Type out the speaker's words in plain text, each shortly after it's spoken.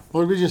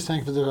Lord, we just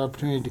thank you for the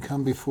opportunity to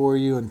come before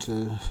you and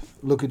to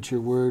look at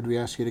your word. We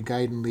ask you to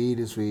guide and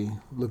lead as we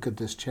look at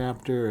this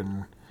chapter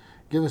and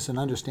give us an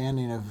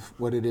understanding of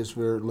what it is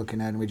we're looking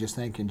at. And we just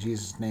thank you in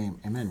Jesus' name.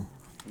 Amen.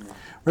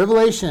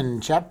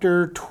 Revelation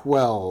chapter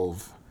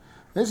 12.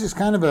 This is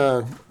kind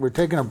of we're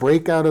taking a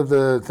break out of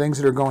the things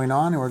that are going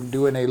on, and we're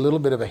doing a little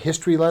bit of a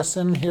history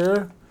lesson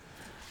here.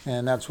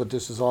 And that's what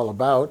this is all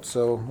about.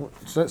 So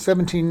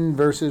 17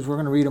 verses, we're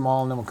going to read them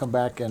all, and then we'll come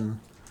back and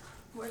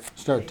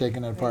start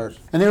taking it apart.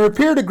 And there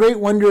appeared a great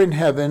wonder in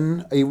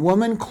heaven, a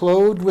woman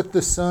clothed with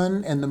the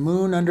sun and the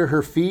moon under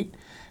her feet,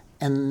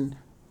 and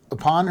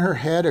upon her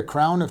head a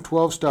crown of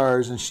 12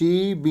 stars. And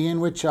she, being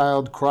with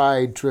child,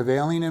 cried,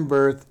 travailing in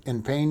birth,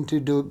 and pain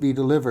to be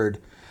delivered.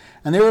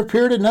 And there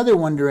appeared another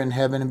wonder in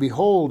heaven, and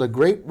behold, a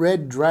great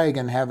red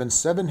dragon, having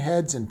 7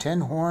 heads and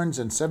 10 horns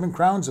and 7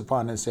 crowns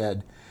upon his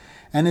head.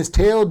 And his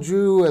tail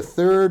drew a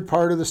third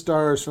part of the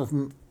stars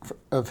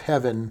of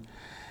heaven,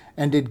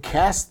 and did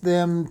cast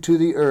them to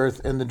the earth.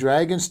 And the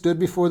dragon stood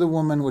before the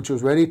woman, which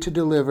was ready to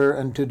deliver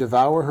and to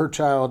devour her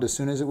child as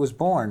soon as it was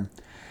born.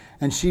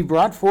 And she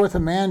brought forth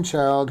a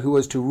man-child, who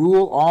was to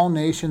rule all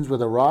nations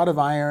with a rod of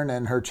iron,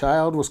 and her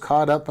child was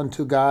caught up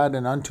unto God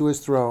and unto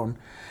his throne.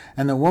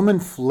 And the woman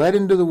fled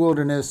into the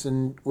wilderness,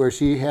 and where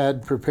she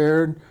had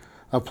prepared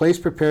a place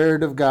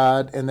prepared of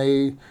God, and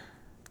they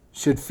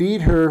should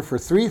feed her for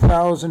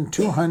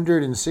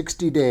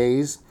 3,260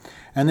 days.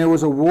 And there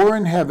was a war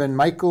in heaven.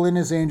 Michael and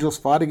his angels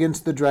fought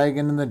against the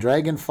dragon, and the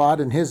dragon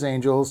fought and his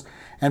angels,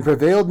 and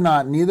prevailed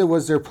not, neither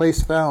was their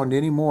place found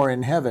any more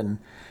in heaven.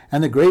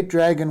 And the great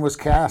dragon was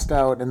cast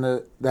out,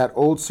 and that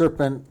old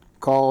serpent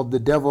called the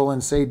devil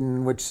and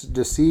Satan, which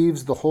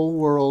deceives the whole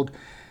world,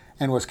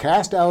 and was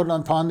cast out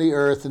upon the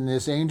earth, and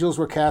his angels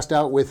were cast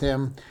out with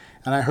him.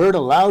 And I heard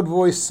a loud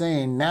voice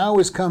saying, Now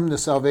is come the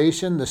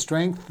salvation, the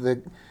strength,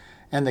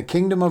 and the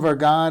kingdom of our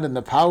God, and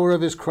the power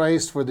of his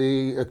Christ. For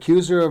the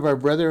accuser of our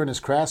brethren is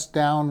cast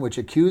down, which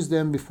accused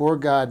them before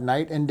God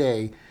night and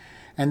day.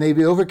 And they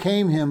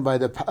overcame him by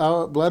the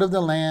blood of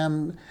the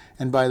Lamb,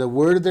 and by the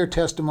word of their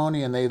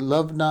testimony, and they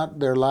loved not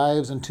their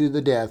lives unto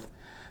the death.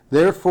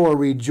 Therefore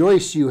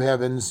rejoice, you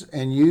heavens,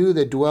 and you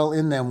that dwell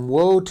in them.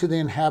 Woe to the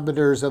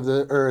inhabitants of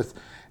the earth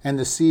and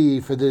the sea,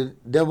 for the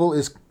devil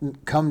is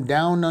come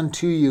down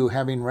unto you,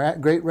 having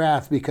great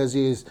wrath, because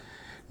he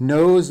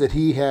knows that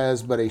he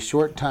has but a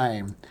short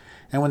time.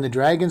 And when the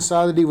dragon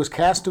saw that he was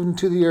cast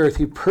into the earth,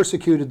 he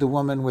persecuted the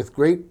woman which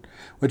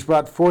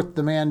brought forth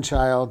the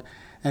man-child.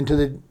 And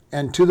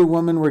to the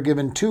woman were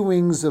given 2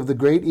 wings of the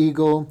great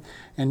eagle,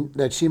 and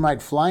that she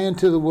might fly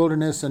into the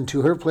wilderness,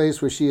 unto her place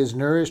where she is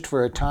nourished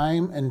for a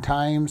time and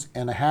times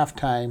and a half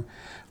time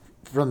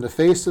from the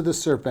face of the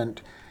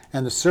serpent.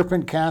 And the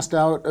serpent cast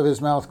out of his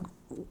mouth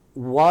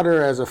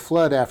water as a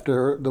flood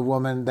after the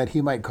woman, that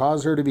he might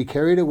cause her to be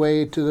carried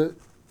away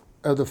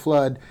of the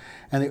flood.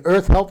 And the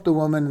earth helped the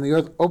woman, and the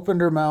earth opened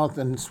her mouth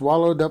and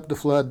swallowed up the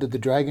flood that the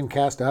dragon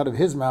cast out of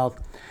his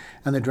mouth.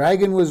 And the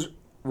dragon was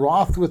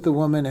wroth with the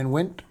woman, and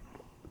went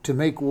to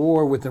make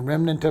war with the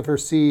remnant of her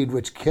seed,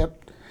 which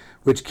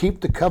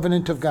keep the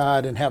covenant of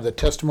God and have the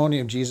testimony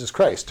of Jesus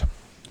Christ.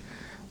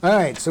 All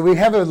right, so we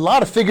have a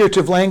lot of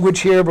figurative language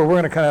here, but we're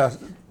going to kind of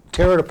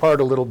tear it apart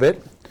a little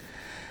bit.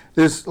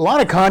 There's a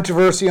lot of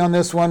controversy on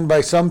this one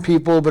by some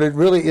people, but it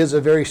really is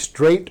a very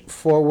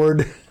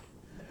straightforward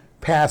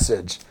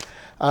passage.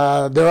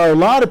 There are a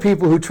lot of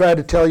people who try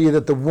to tell you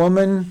that the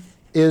woman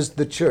is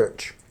the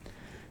church.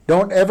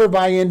 Don't ever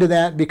buy into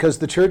that, because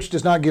the church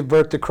does not give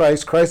birth to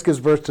Christ. Christ gives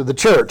birth to the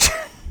church.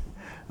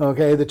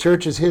 Okay, the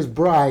church is his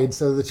bride,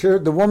 so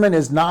the woman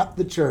is not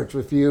the church.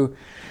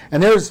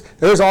 And there's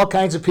all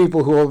kinds of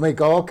people who will make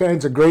all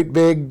kinds of great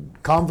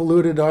big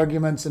convoluted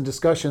arguments and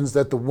discussions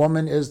that the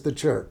woman is the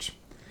church.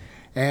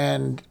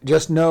 And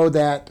just know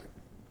that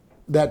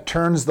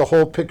turns the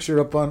whole picture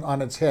up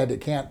on its head.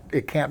 It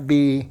can't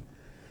be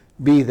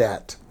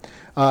that.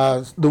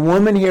 The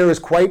woman here is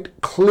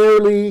quite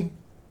clearly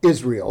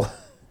Israel.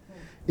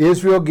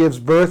 Israel gives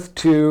birth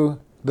to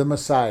the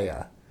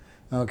Messiah.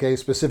 Okay,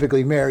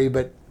 specifically Mary,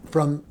 but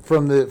from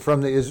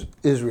the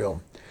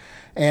Israel.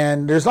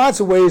 And there's lots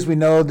of ways we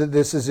know that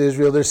this is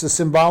Israel. There's the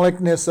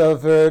symbolicness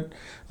of it.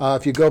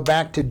 If you go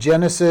back to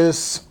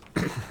Genesis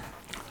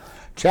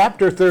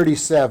chapter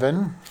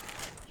 37,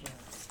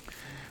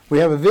 we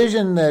have a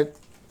vision that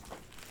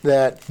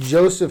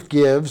Joseph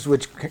gives,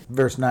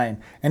 verse 9.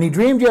 And he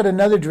dreamed yet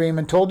another dream,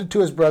 and told it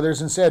to his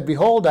brothers, and said,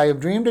 Behold, I have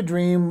dreamed a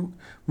dream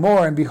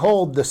more, and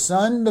behold, the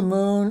sun, the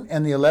moon,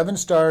 and the 11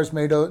 stars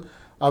made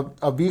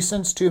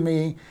obeisance to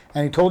me.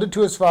 And he told it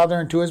to his father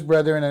and to his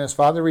brethren, and his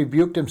father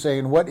rebuked him,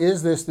 saying, What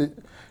is this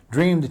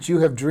dream that you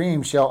have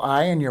dreamed? Shall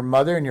I and your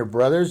mother and your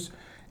brothers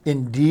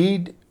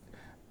indeed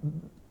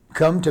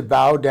come to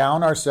bow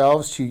down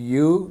ourselves to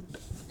you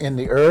in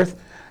the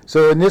earth?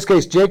 So in this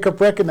case,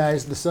 Jacob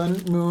recognized the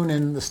sun, moon,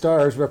 and the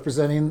stars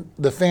representing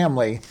the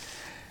family.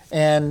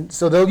 And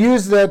so they'll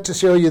use that to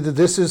show you that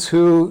this is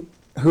who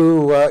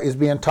is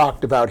being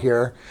talked about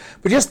here.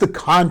 But just the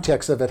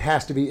context of it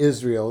has to be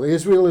Israel.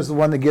 Israel is the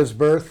one that gives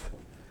birth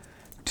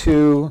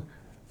to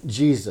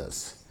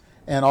Jesus.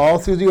 And all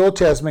through the Old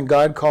Testament,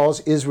 God calls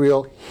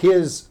Israel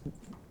his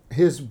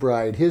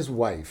bride, his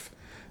wife.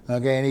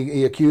 Okay, and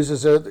he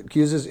accuses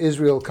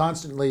Israel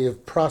constantly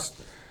of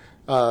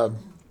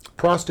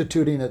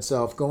prostituting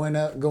itself, going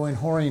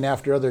whoring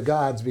after other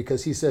gods,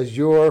 because he says,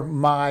 "You're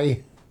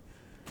my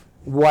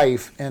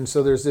wife." And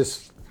so there's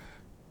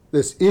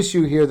this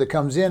issue here that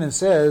comes in and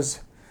says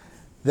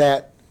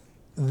that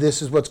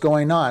this is what's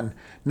going on.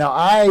 Now,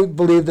 I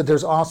believe that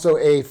there's also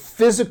a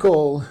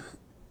physical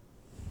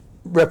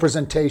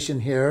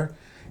representation here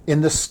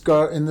in the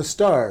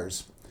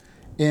stars.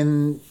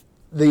 In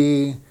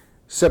the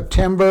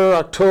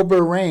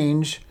September-October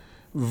range,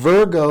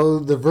 Virgo,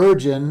 the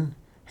Virgin,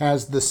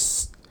 has the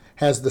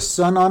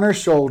sun on her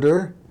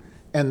shoulder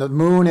and the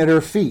moon at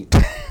her feet.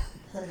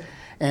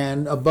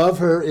 And above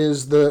her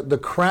is the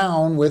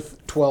crown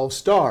with 12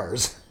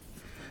 stars.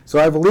 So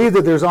I believe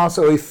that there's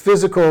also a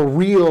physical,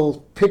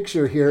 real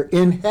picture here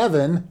in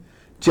heaven,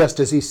 just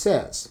as he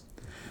says.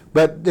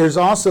 But there's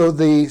also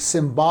the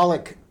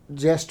symbolic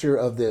gesture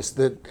of this,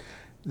 that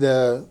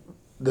the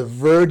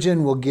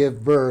virgin will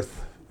give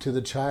birth to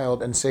the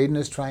child, and Satan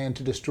is trying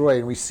to destroy it.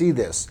 And we see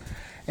this.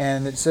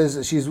 And it says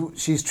that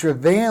she's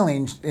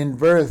travailing in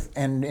birth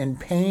and in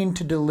pain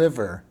to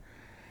deliver.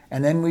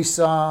 And then we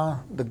saw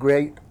the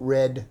great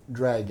red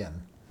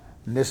dragon.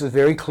 And this is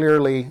very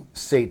clearly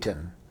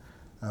Satan.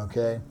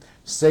 Okay?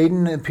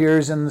 Satan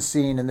appears in the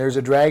scene, and there's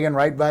a dragon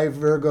right by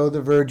Virgo,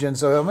 the Virgin.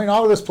 So, I mean,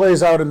 all of this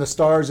plays out in the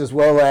stars as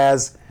well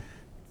as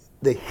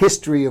the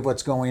history of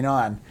what's going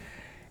on.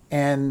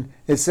 And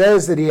it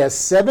says that he has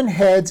 7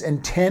 heads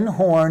and 10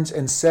 horns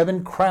and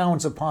 7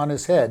 crowns upon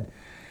his head.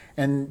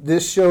 And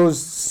this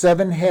shows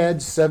 7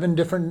 heads, 7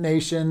 different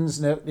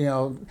nations,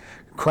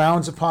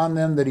 crowns upon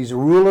them, that he's a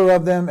ruler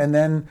of them, and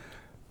then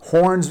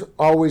horns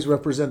always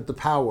represent the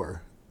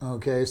power.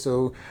 Okay,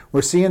 so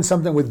we're seeing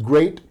something with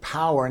great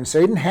power, and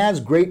Satan has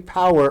great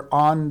power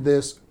on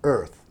this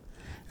earth.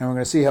 And we're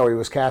going to see how he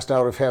was cast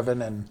out of heaven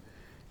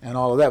and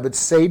all of that. But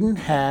Satan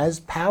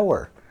has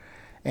power.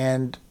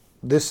 And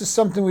this is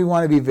something we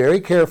want to be very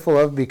careful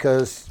of,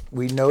 because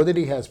we know that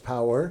he has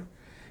power.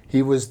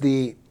 He was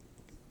the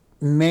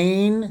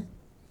main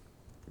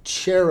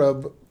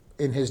cherub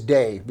in his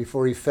day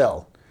before he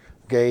fell.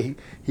 Okay,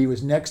 he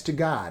was next to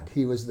God.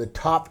 He was the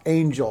top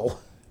angel,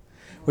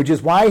 which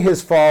is why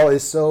his fall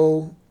is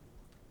so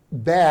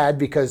bad,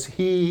 because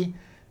he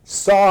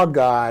saw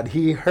God.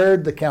 He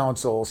heard the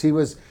counsels. He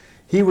was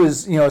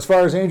as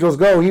far as angels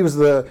go, he was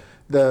the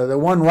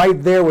one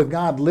right there with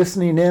God,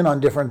 listening in on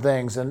different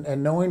things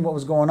and knowing what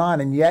was going on,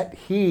 and yet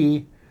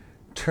he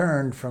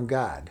turned from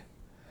God.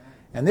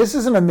 And this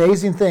is an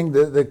amazing thing.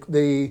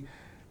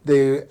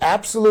 The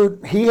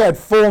absolute, he had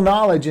full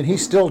knowledge, and he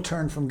still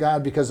turned from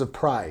God because of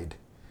pride.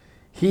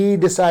 He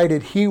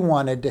decided he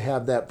wanted to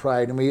have that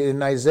pride. And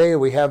in Isaiah,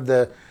 we have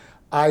the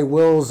I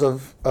wills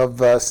of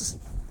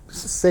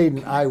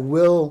Satan. I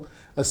will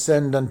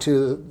ascend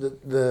unto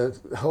the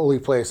holy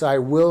place. I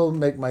will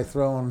make my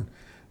throne,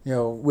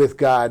 with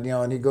God.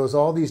 And he goes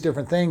all these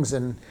different things.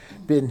 And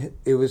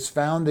it was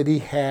found that he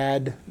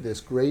had this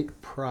great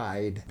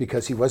pride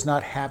because he was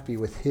not happy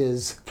with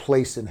his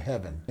place in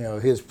heaven.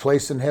 His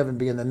place in heaven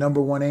being the number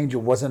one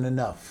angel wasn't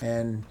enough.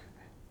 And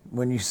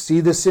when you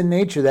see the sin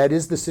nature, that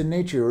is the sin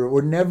nature.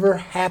 We're never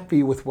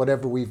happy with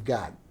whatever we've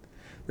got.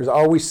 There's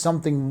always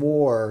something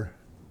more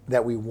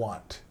that we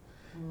want.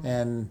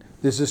 And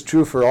this is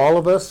true for all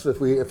of us.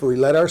 If we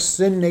let our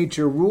sin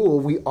nature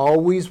rule, we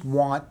always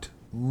want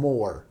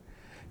more.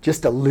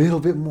 Just a little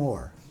bit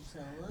more.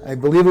 I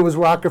believe it was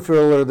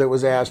Rockefeller that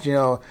was asked,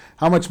 how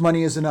much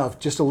money is enough?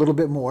 Just a little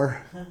bit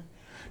more.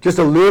 Just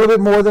a little bit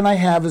more than I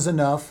have is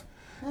enough.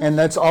 And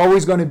that's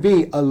always going to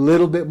be a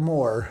little bit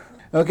more.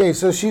 Okay,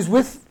 so she's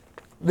with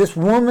this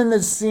woman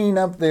that's seen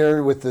up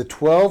there with the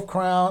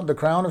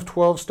crown of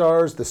 12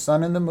 stars, the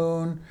sun and the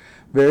moon.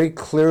 Very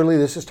clearly,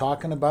 this is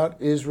talking about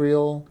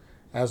Israel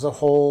as a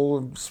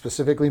whole,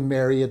 specifically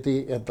Mary at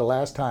the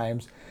last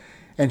times.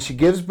 And she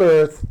gives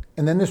birth,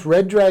 and then this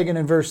red dragon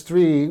in verse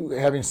 3,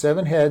 having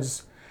 7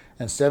 heads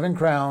and 7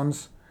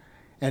 crowns.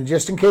 And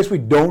just in case we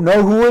don't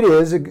know who it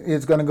is,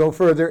 it's going to go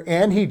further.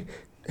 And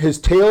his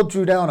tail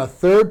drew down a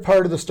third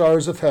part of the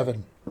stars of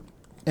heaven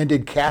and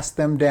did cast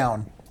them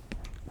down.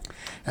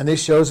 And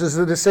this shows us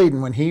that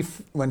Satan,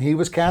 when he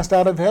was cast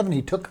out of heaven,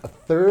 he took a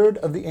third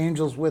of the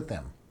angels with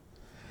him.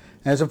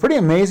 And it's a pretty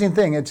amazing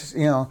thing. It's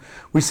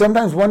we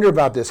sometimes wonder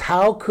about this.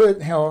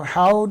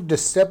 How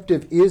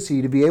deceptive is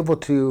he to be able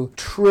to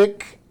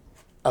trick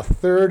a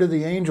third of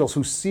the angels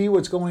who see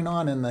what's going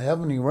on in the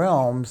heavenly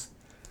realms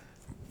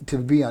to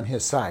be on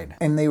his side?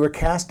 And they were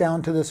cast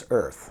down to this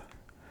earth.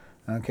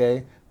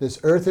 Okay, this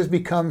earth has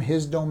become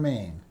his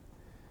domain.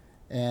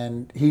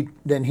 And he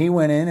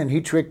went in and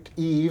he tricked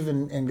Eve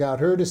and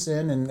got her to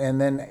sin, and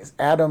then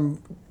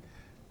Adam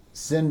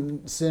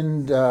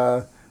sinned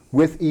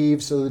with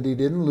Eve so that he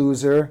didn't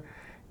lose her,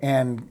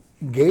 and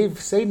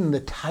gave Satan the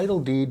title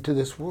deed to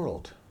this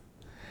world.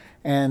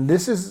 And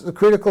this is a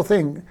critical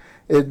thing.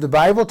 The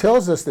Bible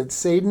tells us that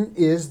Satan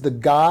is the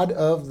god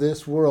of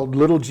this world,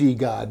 little g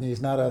God.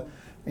 He's not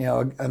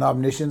an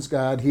omniscience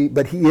God.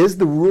 But he is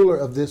the ruler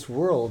of this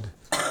world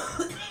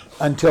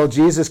until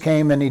Jesus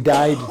came and he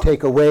died to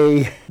take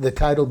away the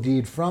title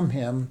deed from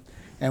him.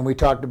 And we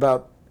talked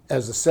about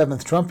as the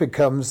seventh trumpet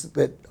comes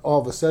that all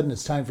of a sudden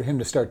it's time for him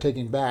to start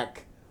taking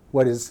back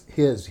what is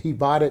his. He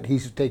bought it,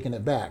 he's taking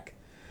it back.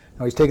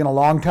 Now he's taken a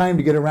long time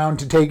to get around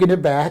to taking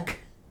it back,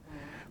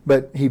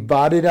 but he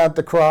bought it at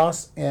the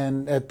cross,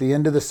 and at the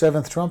end of the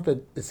seventh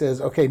trumpet it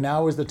says, okay,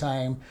 now is the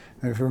time.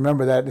 And if you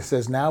remember that, it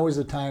says now is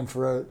the time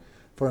for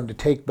him to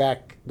take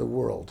back the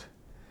world.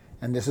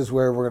 And this is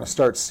where we're going to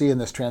start seeing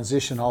this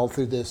transition all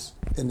through this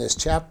in this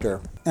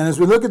chapter. And as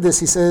we look at this,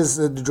 he says,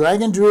 the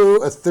dragon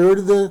drew a third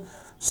of the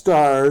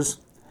stars,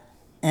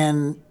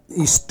 and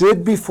he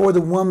stood before the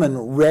woman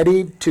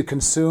ready to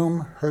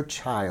consume her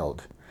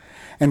child.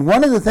 And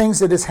one of the things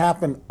that has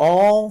happened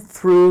all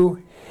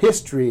through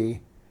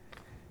history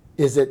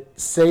is that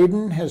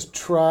Satan has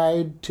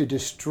tried to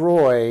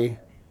destroy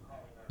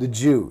the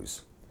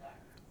Jews.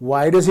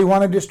 Why does he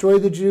want to destroy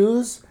the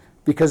Jews?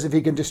 Because if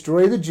he can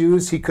destroy the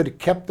Jews, he could have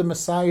kept the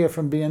Messiah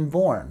from being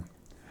born.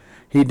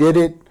 He did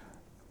it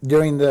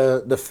during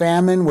the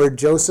famine where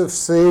Joseph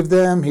saved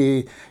them.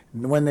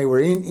 When they were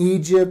in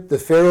Egypt, the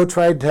Pharaoh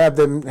tried to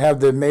have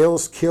the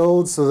males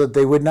killed so that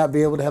they would not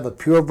be able to have a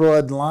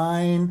pureblood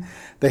line.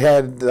 They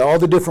had all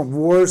the different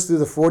wars through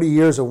the 40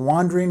 years of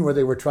wandering where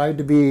they were tried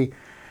to be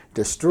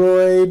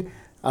destroyed.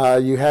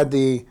 You had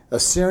the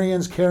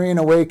Assyrians carrying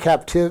away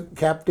captive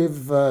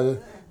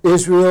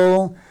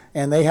Israel,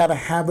 and they had a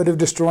habit of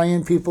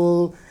destroying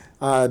people.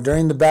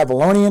 During the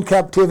Babylonian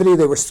captivity,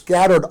 they were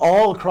scattered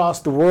all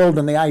across the world,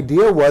 and the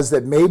idea was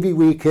that maybe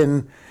we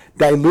can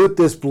dilute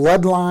this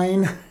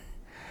bloodline.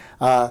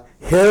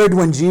 Herod,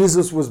 when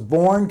Jesus was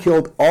born,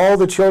 killed all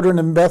the children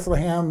in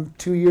Bethlehem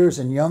 2 years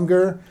and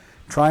younger,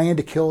 trying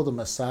to kill the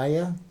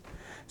Messiah.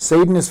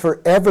 Satan has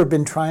forever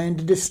been trying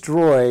to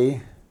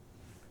destroy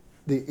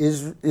the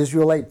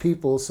Israelite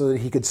people so that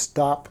he could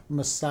stop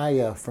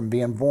Messiah from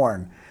being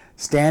born,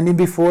 standing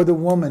before the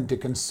woman to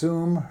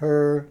consume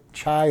her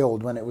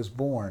child when it was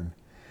born.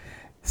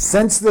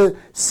 Since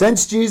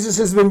Jesus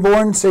has been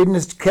born, Satan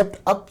has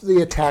kept up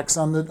the attacks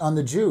on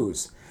the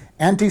Jews.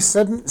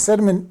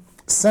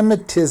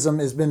 Anti-Semitism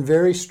has been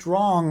very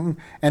strong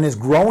and is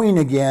growing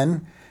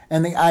again.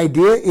 And the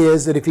idea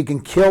is that if he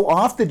can kill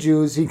off the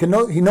Jews, he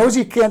knows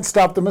he can't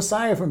stop the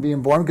Messiah from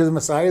being born because the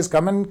Messiah has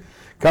been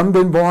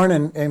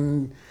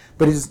born.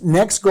 But his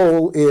next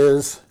goal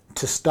is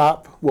to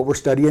stop what we're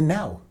studying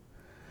now.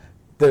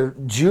 The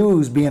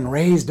Jews being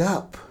raised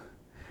up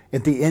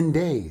at the end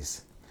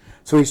days.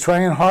 So he's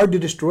trying hard to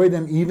destroy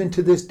them even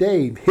to this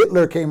day.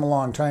 Hitler came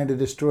along trying to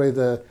destroy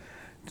the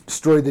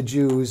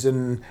Jews,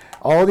 and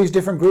all these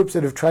different groups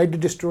that have tried to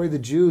destroy the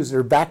Jews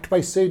are backed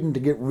by Satan to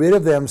get rid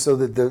of them so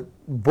that the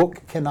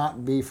book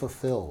cannot be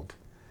fulfilled.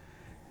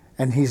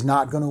 And he's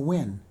not going to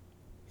win.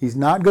 He's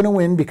not going to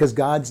win because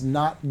God's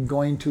not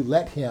going to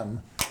let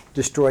him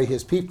destroy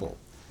his people.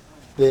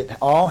 It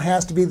all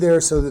has to be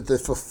there so that the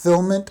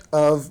fulfillment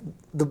of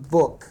the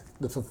book,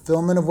 the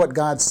fulfillment of what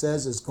God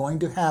says is going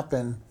to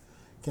happen,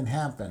 can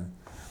happen.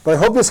 But I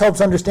hope this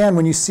helps understand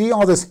when you see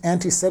all this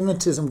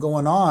anti-Semitism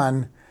going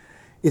on,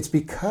 it's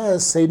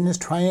because Satan is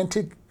trying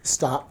to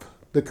stop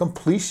the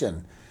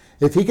completion.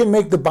 If he can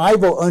make the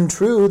Bible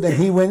untrue,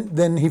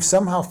 then he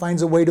somehow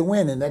finds a way to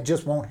win, and that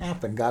just won't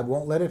happen. God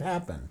won't let it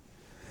happen.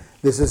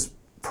 This is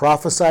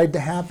prophesied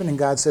to happen, and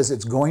God says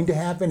it's going to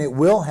happen. It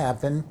will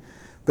happen,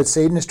 but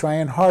Satan is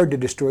trying hard to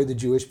destroy the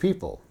Jewish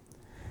people.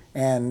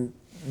 And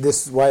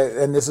this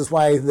is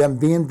why them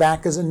being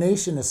back as a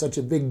nation is such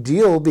a big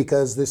deal,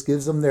 because this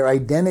gives them their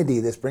identity.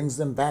 This brings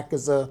them back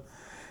as a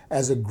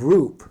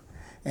group.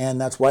 And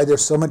that's why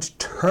there's so much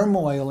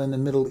turmoil in the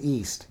Middle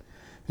East,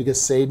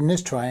 because Satan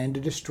is trying to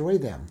destroy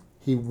them.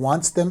 He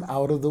wants them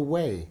out of the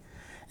way.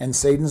 And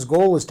Satan's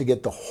goal is to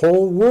get the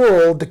whole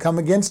world to come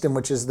against him,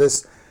 which is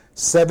this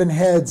 7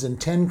 heads and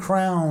 10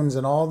 crowns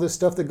and all this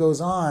stuff that goes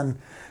on,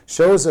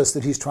 shows us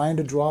that he's trying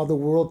to draw the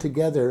world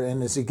together.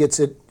 And as he gets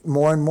it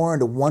more and more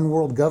into one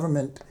world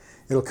government,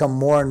 it'll come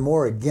more and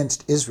more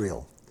against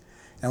Israel.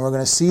 And we're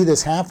going to see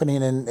this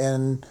happening,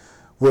 and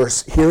we're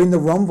hearing the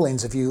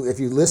rumblings. If you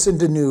listen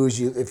to news,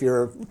 if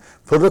you're a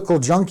political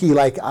junkie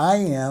like I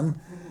am,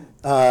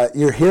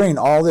 you're hearing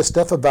all this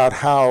stuff about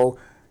how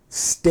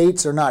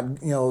states are not,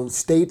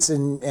 states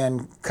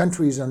and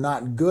countries are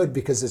not good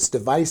because it's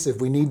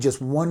divisive. We need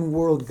just one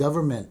world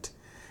government.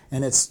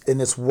 And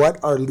it's what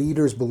our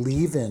leaders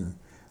believe in.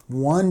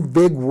 One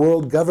big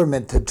world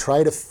government to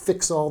try to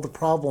fix all the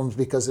problems,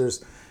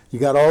 because you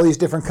got all these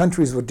different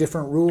countries with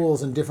different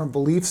rules and different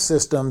belief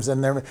systems,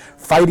 and they're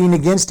fighting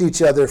against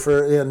each other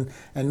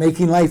and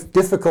making life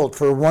difficult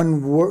for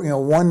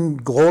one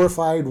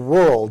glorified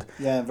world.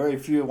 Yeah, and very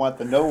few want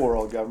the no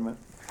world government.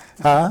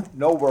 Huh?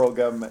 No world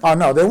government. Oh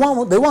no, they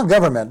want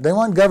government. They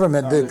want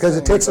government because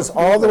it takes us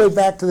all the way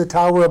back to the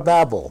Tower of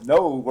Babel.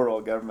 No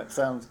world government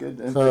sounds good.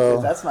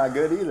 So, that's not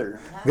good either.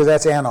 Because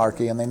that's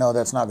anarchy, and they know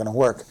that's not going to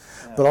work.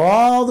 Yeah. But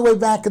all the way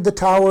back at the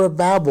Tower of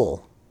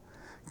Babel,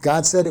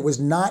 God said it was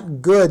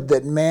not good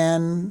that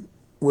man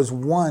was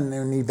one,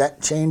 and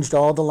that changed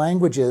all the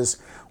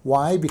languages.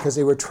 Why? Because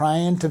they were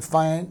trying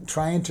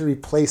to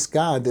replace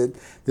God.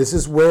 This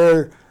is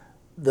where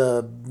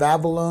the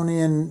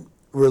Babylonian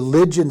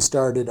religion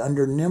started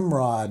under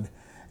Nimrod,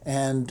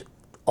 and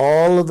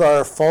all of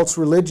our false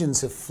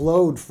religions have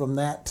flowed from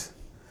that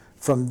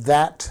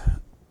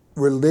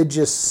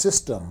religious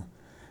system.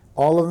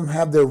 All of them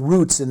have their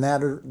roots in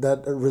that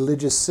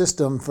religious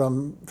system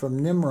from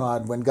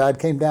Nimrod, when God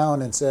came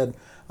down and said,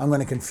 I'm going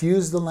to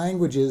confuse the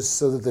languages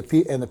so that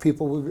the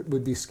people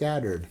would be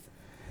scattered.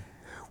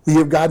 We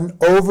have gotten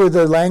over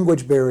the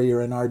language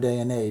barrier in our day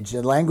and age.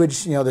 And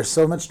language, there's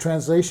so much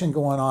translation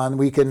going on.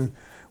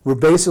 We're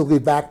basically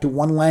back to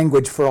one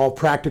language for all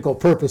practical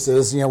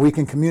purposes. We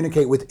can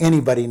communicate with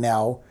anybody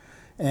now.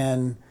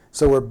 And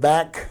so we're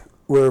back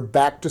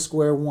to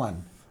square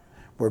one.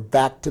 We're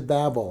back to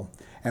Babel.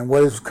 And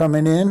what is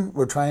coming in?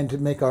 We're trying to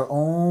make our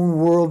own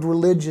world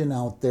religion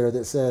out there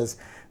that says,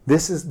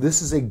 this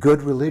is a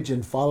good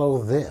religion,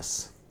 follow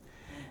this.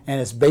 And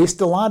it's based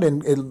a lot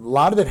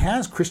of it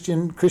has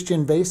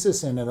Christian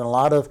basis in it, and a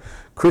lot of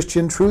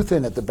Christian truth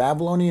in it. The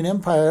Babylonian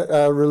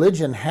Empire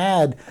religion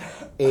had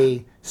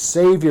a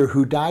Savior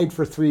who died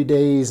for 3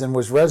 days and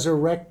was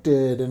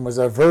resurrected and was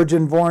a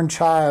virgin-born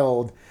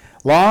child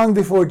long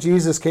before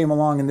Jesus came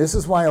along. And this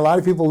is why a lot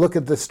of people look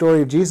at the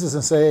story of Jesus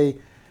and say,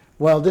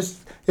 well,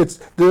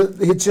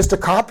 it's just a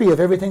copy of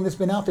everything that's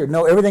been out there.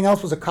 No, everything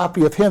else was a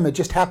copy of him. It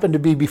just happened to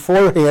be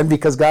beforehand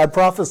because God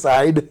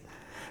prophesied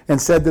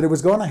and said that it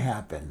was going to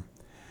happen,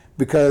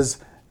 because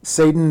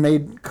Satan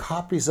made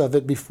copies of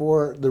it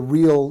before the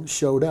real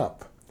showed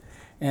up.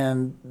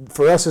 And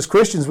for us as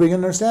Christians, we can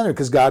understand it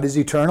because God is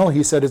eternal.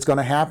 He said it's going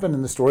to happen,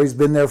 and the story's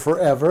been there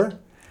forever.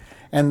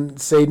 And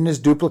Satan has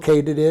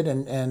duplicated it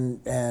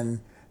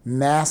and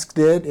masked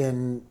it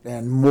and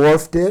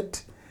morphed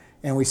it.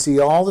 And we see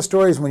all the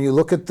stories. When you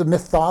look at the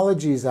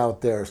mythologies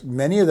out there,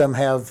 many of them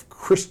have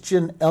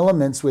Christian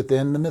elements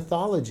within the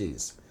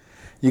mythologies.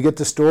 You get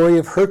the story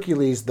of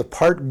Hercules, the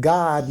part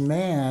God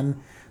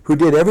man, who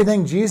did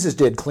everything Jesus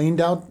did, cleaned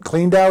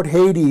out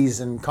Hades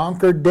and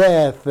conquered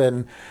death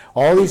and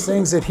all these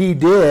things that he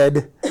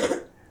did,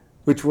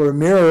 which were a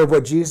mirror of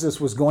what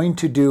Jesus was going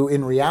to do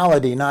in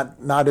reality,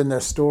 not in their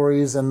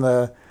stories and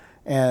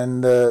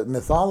the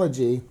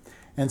mythology.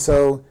 And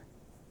so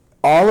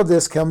all of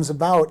this comes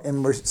about,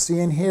 and we're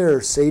seeing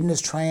here Satan is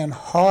trying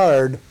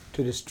hard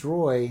to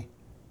destroy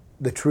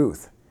the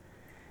truth.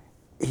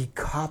 He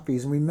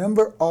copies.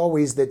 Remember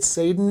always that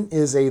Satan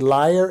is a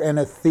liar and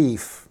a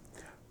thief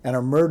and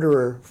a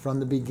murderer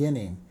from the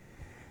beginning.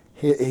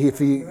 He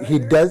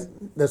does.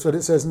 That's what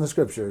it says in the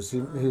scriptures. He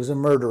was a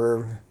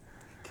murderer.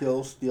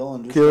 Kill, steal,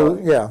 and destroy.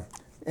 Yeah.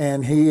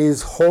 And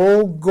his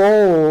whole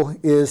goal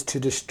is to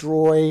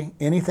destroy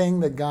anything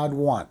that God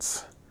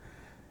wants.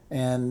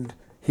 And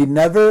he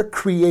never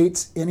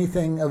creates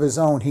anything of his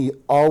own. He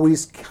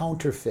always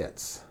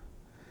counterfeits.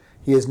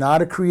 He is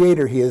not a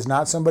creator. He is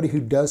not somebody who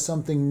does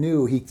something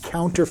new. He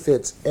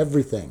counterfeits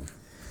everything.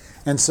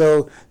 And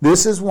so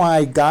this is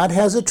why God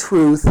has a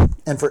truth,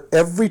 and for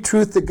every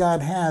truth that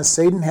God has,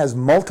 Satan has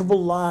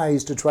multiple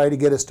lies to try to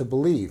get us to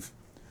believe.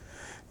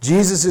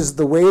 Jesus is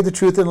the way, the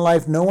truth, and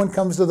life. No one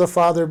comes to the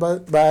Father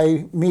but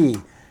by me.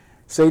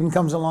 Satan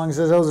comes along and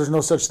says, oh, there's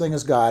no such thing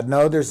as God.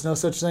 No, there's no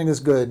such thing as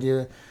good.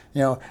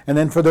 And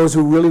then for those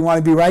who really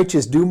want to be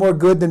righteous, do more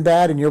good than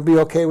bad and you'll be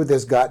okay with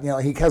this God.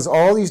 He has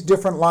all these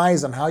different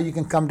lies on how you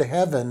can come to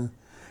heaven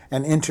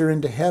and enter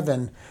into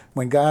heaven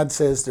when God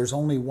says there's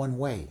only one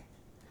way.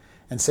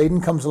 And Satan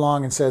comes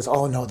along and says,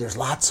 oh no, there's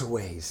lots of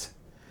ways.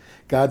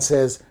 God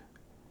says,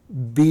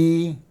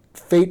 be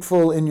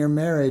faithful in your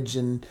marriage,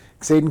 and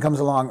Satan comes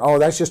along, oh,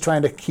 that's just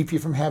trying to keep you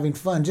from having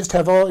fun. Just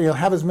have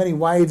have as many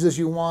wives as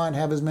you want,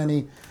 have as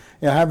many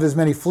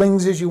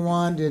flings as you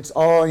want. It's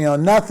all,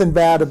 nothing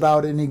bad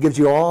about it, and he gives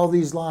you all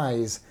these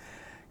lies.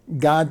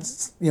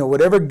 God's,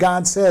 whatever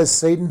God says,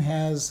 Satan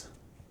has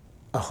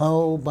a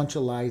whole bunch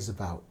of lies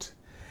about.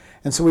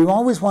 And so we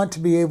always want to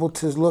be able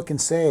to look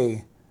and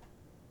say,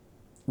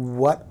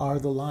 what are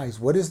the lies?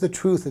 What is the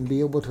truth? And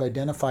be able to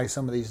identify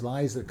some of these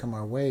lies that come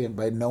our way, and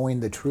by knowing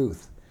the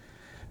truth.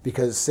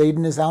 Because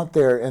Satan is out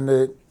there,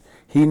 and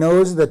he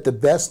knows that the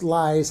best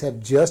lies have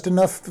just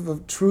enough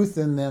of truth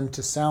in them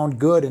to sound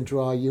good and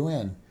draw you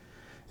in.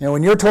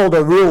 When you're told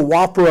a real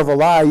whopper of a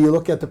lie, you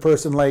look at the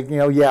person like,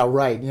 yeah,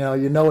 right,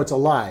 you know it's a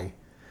lie.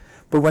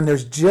 But when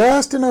there's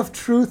just enough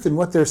truth in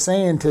what they're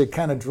saying to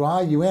kind of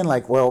draw you in,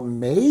 like, well,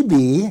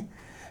 maybe,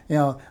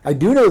 I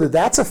do know that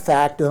that's a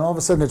fact, and all of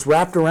a sudden it's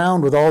wrapped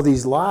around with all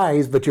these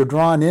lies, but you're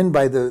drawn in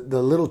by the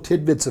little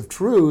tidbits of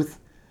truth.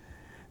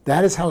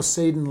 That is how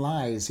Satan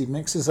lies. He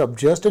mixes up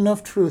just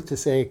enough truth to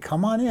say,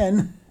 come on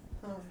in,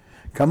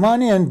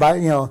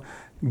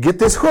 get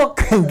this hook,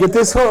 get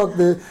this hook.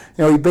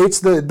 He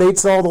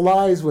baits all the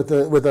lies with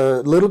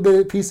a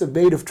little piece of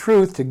bait of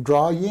truth to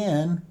draw you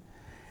in,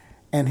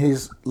 and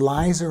his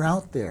lies are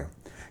out there.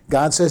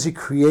 God says he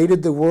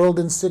created the world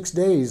in 6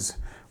 days.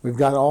 We've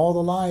got all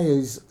the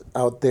lies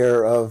out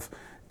there of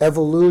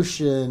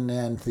evolution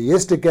and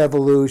theistic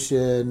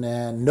evolution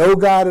and no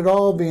God at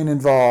all being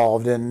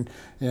involved and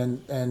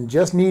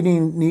just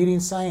needing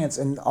science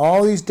and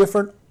all these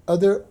different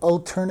other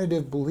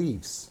alternative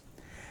beliefs.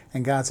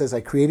 And God says,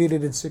 I created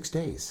it in 6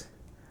 days.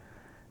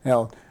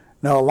 Now,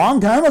 a long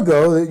time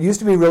ago, it used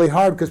to be really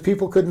hard because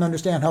people couldn't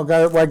understand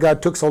why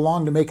God took so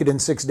long to make it in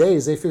 6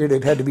 days. They figured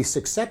it had to be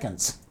 6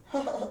 seconds.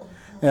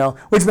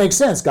 Which makes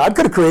sense. God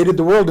could have created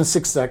the world in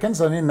 6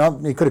 seconds. I mean, no,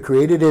 he could have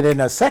created it in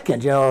a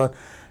second,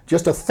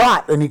 just a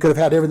thought, and he could have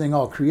had everything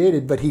all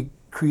created. But he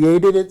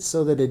created it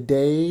so that a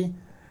day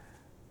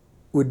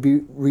would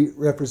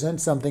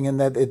represent something, and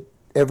that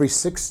every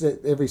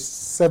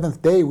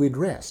seventh day we'd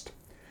rest.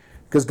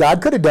 Because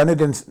God could have done it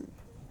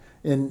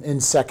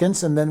in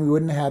seconds, and then we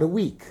wouldn't have had a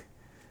week.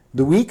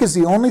 The week is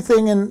the only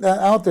thing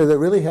out there that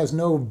really has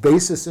no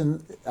basis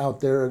out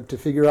there to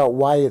figure out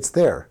why it's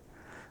there.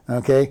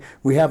 Okay,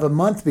 we have a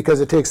month because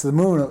it takes the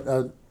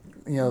moon,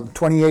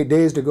 28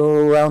 days to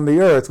go around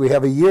the Earth. We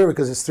have a year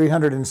because it's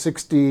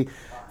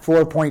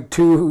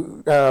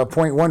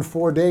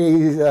 364.14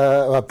 days,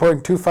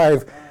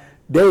 0.25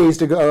 days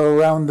to go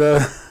around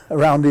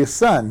the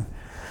sun.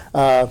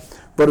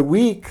 But a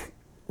week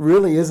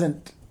really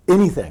isn't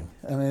anything.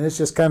 I mean, it's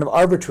just kind of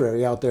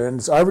arbitrary out there, and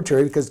it's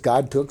arbitrary because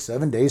God took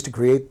 7 days to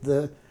create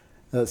 6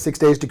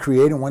 days to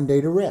create and 1 day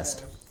to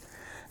rest.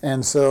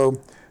 And so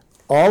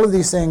all of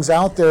these things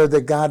out there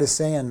that God is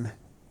saying,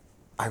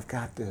 I've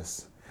got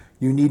this.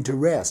 You need to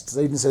rest.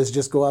 Satan says,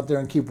 just go out there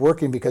and keep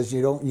working because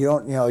you'll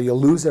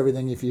lose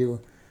everything if you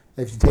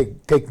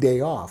take day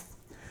off.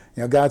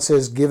 God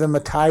says, give him a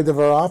tithe of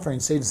our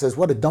offering. Satan says,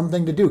 what a dumb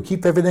thing to do.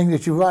 Keep everything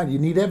that you want. You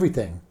need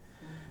everything.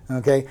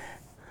 Okay?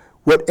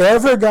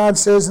 Whatever God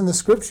says in the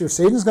scripture,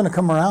 Satan's going to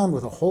come around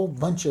with a whole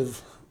bunch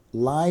of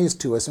lies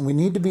to us, and we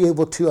need to be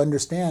able to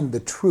understand the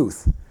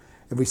truth.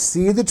 If we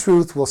see the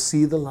truth, we'll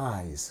see the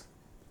lies.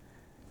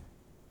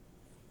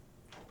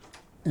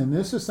 And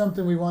this is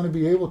something we want to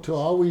be able to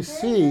always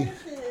see,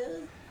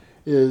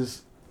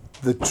 is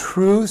the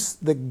truth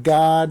that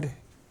God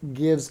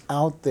gives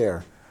out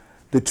there.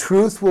 The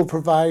truth will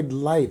provide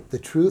light. The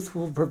truth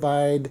will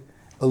provide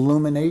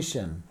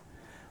illumination.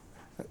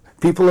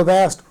 People have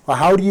asked, well,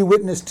 how do you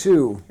witness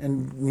to?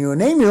 And you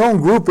name your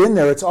own group in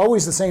there, it's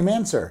always the same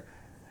answer.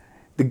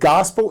 The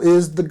gospel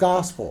is the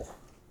gospel.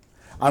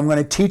 I'm going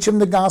to teach them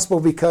the gospel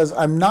because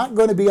I'm not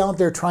going to be out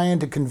there trying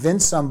to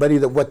convince somebody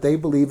that what they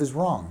believe is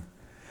wrong.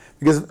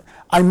 Because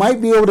I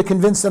might be able to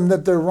convince them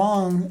that they're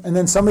wrong, and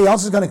then somebody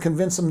else is going to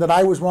convince them that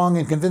I was wrong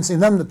and convincing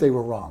them that they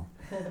were wrong.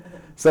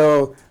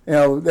 So,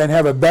 and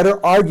have a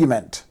better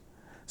argument.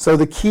 So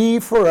the key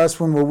for us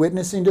when we're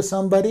witnessing to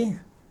somebody,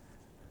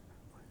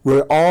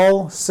 we're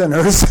all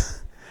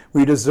sinners.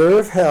 We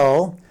deserve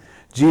hell.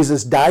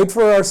 Jesus died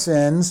for our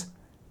sins.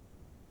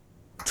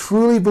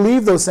 Truly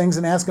believe those things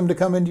and ask him to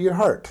come into your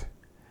heart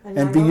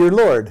and be your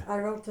Lord. I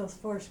wrote those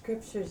 4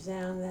 scriptures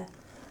down that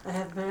I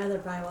have my other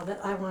Bible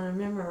that I want to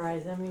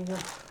memorize them.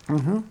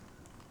 Mm-hmm.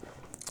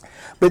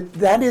 But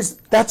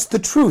that's the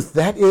truth.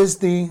 That is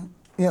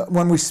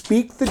when we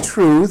speak the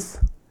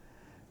truth,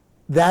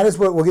 that is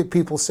what will get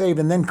people saved.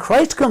 And then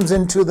Christ comes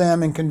into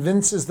them and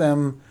convinces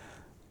them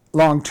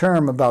long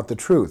term about the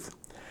truth.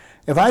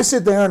 If I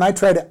sit there and I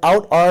try to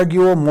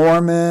out-argue a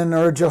Mormon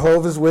or a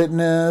Jehovah's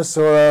Witness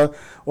or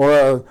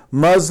a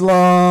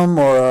Muslim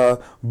or a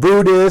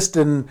Buddhist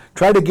and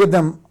try to give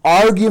them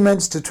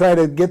arguments to try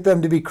to get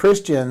them to be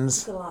Christians,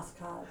 it's a lost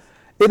cause.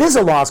 It is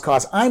a lost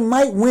cause. I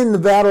might win the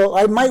battle.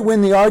 I might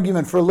win the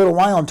argument for a little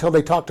while until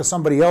they talk to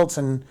somebody else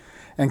and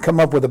come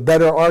up with a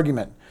better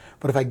argument.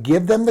 But if I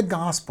give them the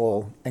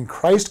gospel and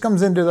Christ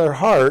comes into their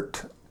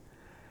heart,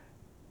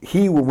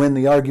 he will win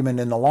the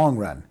argument in the long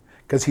run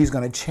because he's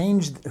going to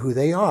change who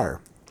they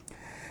are.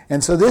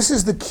 And so this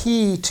is the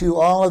key to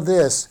all of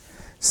this.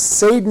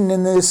 Satan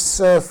in this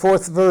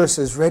 4th verse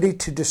is ready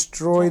to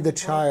destroy the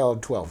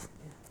child. 12.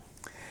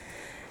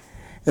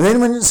 And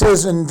then when it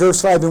says in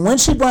verse 5, and when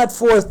she brought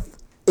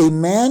forth a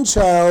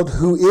man-child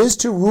who is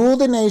to rule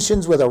the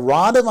nations with a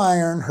rod of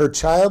iron, her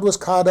child was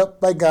caught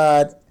up by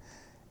God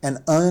and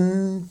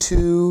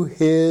unto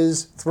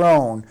his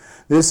throne.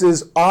 This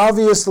is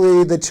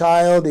obviously the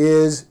child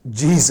is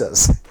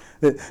Jesus.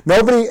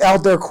 Nobody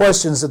out there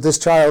questions that this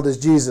child is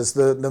Jesus,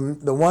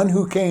 the one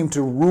who came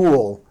to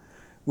rule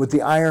with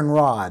the iron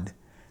rod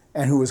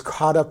and who was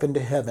caught up into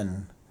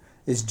heaven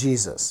is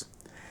Jesus.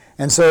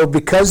 And so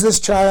because this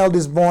child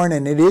is born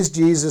and it is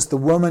Jesus, the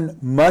woman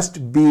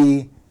must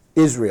be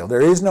Israel.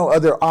 There is no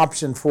other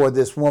option for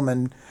this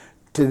woman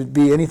to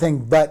be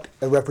anything but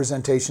a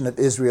representation of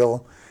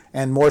Israel,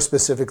 and more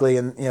specifically,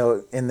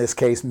 in this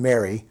case,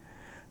 Mary,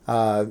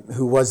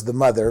 who was the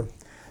mother.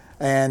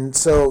 And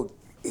so,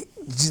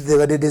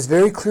 but it is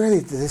very clear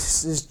that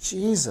this is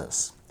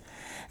Jesus.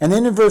 And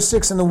then in verse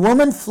 6, and the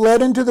woman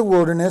fled into the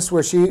wilderness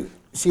where she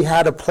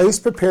had a place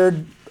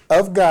prepared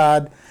of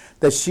God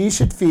that she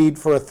should feed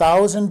for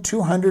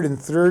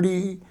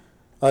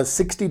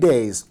 1,260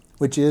 days,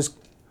 which is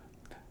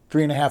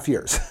 3.5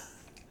 years.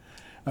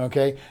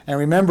 Okay? And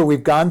remember,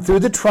 we've gone through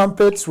the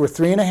trumpets. We're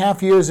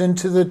 3.5 years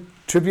into the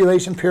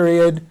tribulation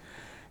period.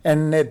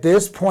 And at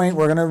this point,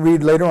 we're going to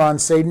read later on,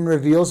 Satan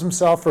reveals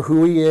himself for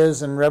who he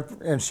is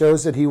and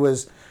shows that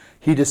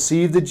he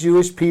deceived the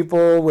Jewish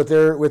people with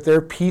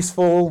their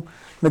peaceful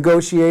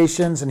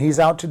negotiations, and he's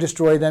out to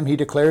destroy them. He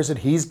declares that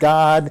he's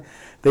God.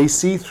 They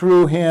see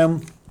through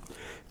him,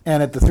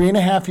 and at the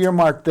 3.5-year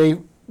mark,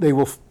 the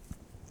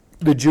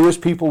Jewish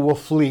people will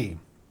flee.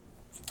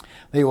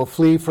 They will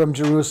flee from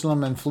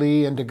Jerusalem and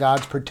flee into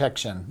God's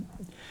protection,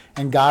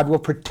 and God will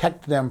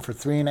protect them for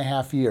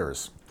 3.5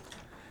 years.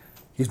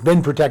 He's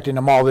been protecting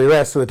them all the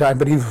rest of the time,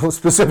 but he will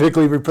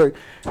specifically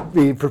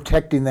be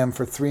protecting them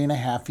for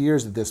 3.5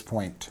 years at this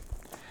point.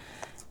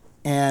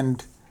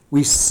 And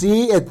we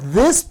see at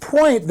this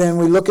point, then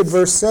we look at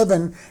verse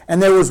 7,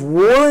 and there was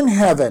war in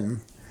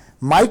heaven.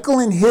 Michael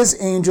and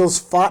his angels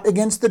fought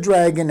against the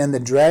dragon, and the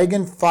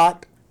dragon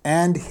fought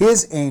and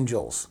his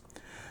angels.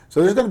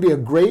 So there's going to be a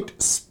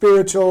great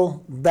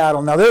spiritual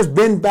battle. Now, there's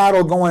been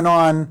battle going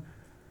on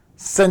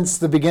since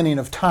the beginning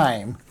of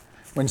time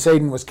when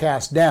Satan was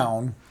cast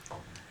down.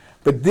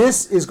 But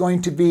this is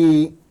going to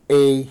be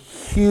a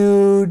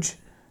huge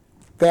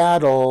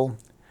battle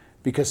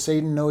because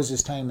Satan knows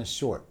his time is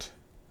short.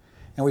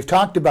 And we've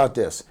talked about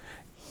this.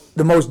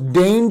 The most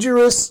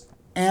dangerous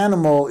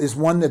animal is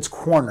one that's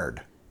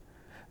cornered.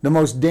 The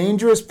most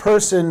dangerous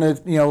person,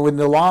 when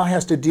the law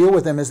has to deal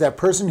with them, is that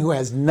person who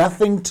has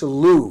nothing to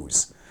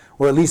lose,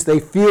 or at least they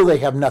feel they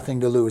have nothing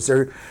to lose.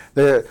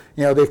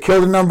 They've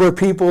killed a number of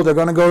people. They're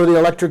going to go to the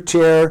electric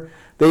chair.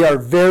 They are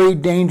very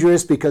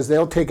dangerous because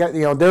they'll take,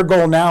 their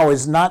goal now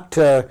is not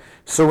to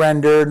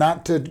surrender,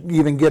 not to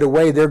even get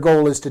away. Their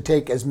goal is to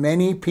take as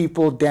many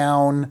people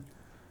down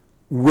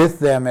with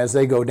them as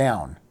they go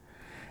down.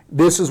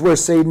 This is where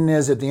Satan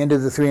is at the end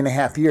of the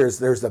 3.5 years.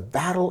 There's a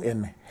battle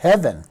in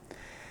heaven.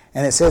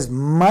 And it says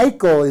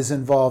Michael is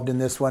involved in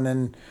this one.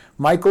 And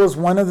Michael is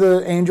one of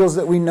the angels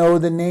that we know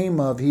the name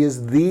of. He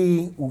is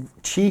the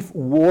chief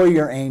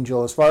warrior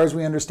angel. As far as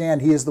we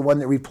understand, he is the one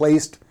that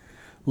replaced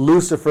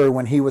Lucifer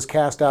when he was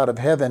cast out of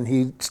heaven.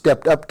 He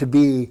stepped up to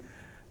be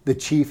the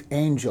chief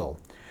angel.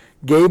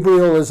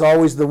 Gabriel is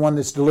always the one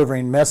that's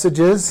delivering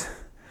messages.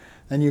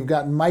 And you've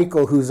got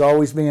Michael, who's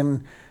always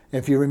been,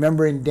 if you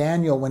remember in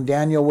Daniel, when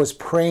Daniel was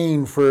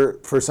praying for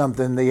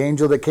something, the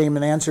angel that came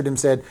and answered him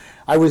said,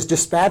 I was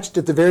dispatched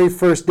at the very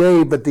first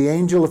day, but the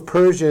angel of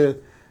Persia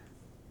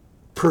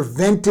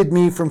prevented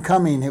me from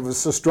coming. It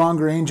was a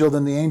stronger angel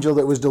than the angel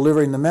that was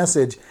delivering the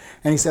message.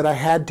 And he said, I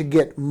had to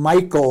get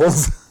Michael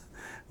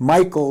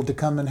to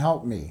come and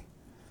help me.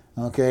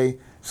 Okay?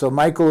 So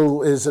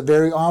Michael is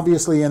very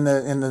obviously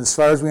as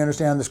far as we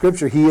understand the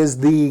scripture, he is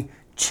the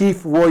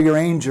chief warrior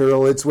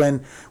angel. It's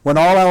when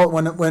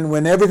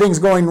everything's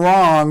going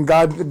wrong,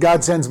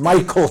 God sends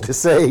Michael to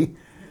say,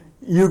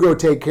 you go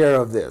take care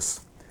of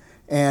this.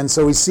 And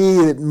so we see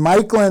that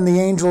Michael and the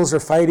angels are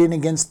fighting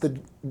against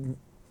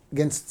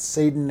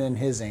Satan and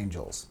his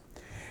angels.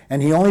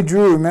 And he only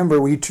drew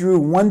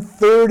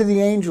 1/3 of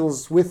the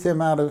angels with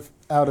him out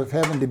of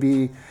heaven to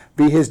be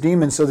his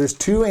demons. So there's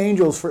 2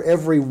 angels for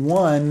every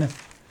one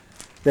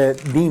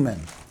that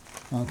demon.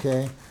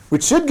 Okay?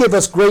 Which should give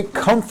us great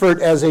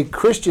comfort as a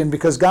Christian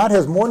because God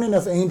has more than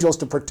enough angels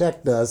to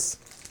protect us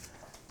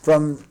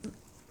from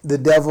the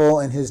devil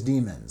and his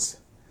demons.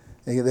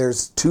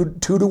 There's 2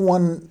 to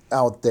 1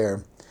 out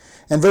there.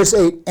 And verse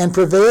 8, and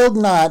prevailed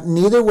not,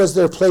 neither was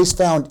their place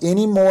found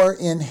any more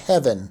in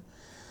heaven.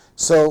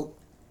 So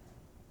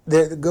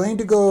they're going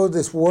to go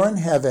this war in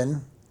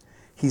heaven.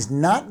 He's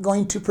not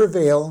going to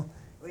prevail.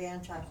 We're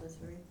on chapter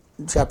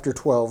 3. Chapter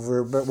 12.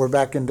 We're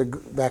back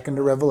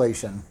into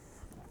Revelation,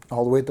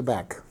 all the way at the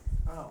back.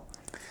 Oh.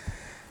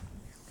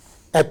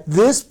 At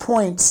this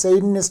point,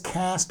 Satan is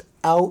cast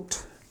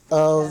out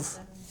of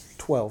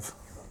 12.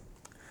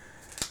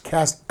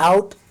 Cast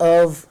out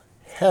of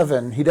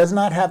heaven. He does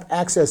not have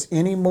access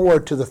anymore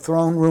to the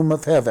throne room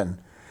of heaven.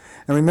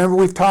 And remember,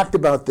 we've talked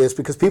about this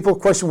because people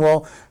question,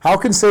 well, how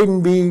can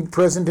Satan be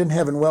present in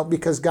heaven? Well,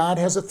 because God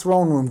has a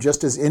throne room,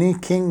 just as any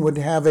king would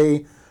have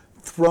a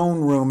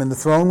throne room. And the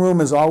throne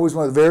room is always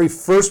one of the very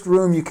first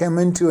room you come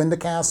into in the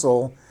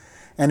castle.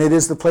 And it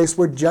is the place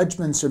where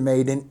judgments are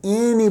made. And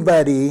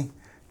anybody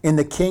in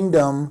the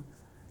kingdom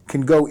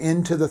can go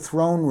into the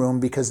throne room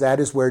because that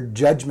is where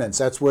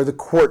that's where the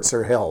courts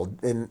are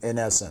held, in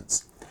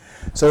essence.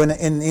 So in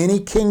any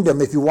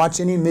kingdom, if you watch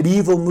any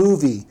medieval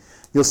movie,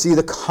 you'll see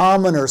the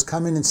commoners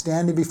coming and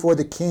standing before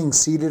the king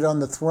seated on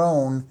the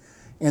throne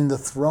in the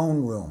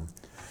throne room.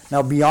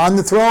 Now, beyond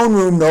the throne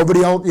room,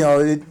 nobody else,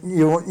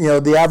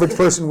 the average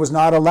person was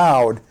not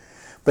allowed.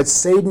 But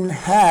Satan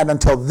had,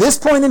 until this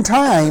point in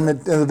time,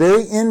 at the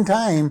very end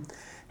time,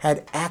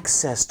 had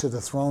access to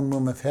the throne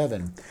room of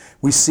heaven.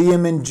 We see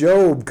him in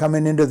Job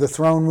coming into the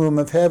throne room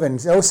of heaven.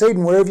 Oh,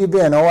 Satan, where have you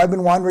been? Oh, I've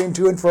been wandering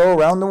to and fro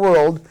around the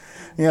world.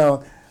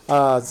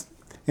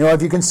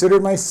 Have you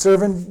considered my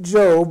servant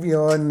Job?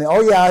 And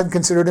oh yeah, I've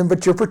considered him,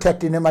 but you're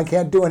protecting him. I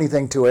can't do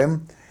anything to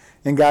him.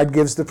 And God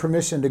gives the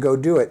permission to go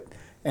do it.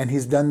 And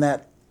he's done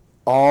that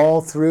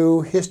all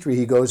through history.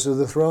 He goes to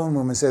the throne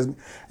room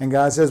and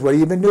God says, what have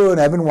you been doing?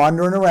 I've been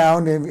wandering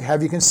around. And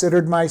have you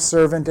considered my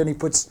servant? And he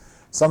puts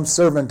some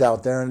servant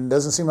out there, and it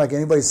doesn't seem like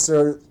anybody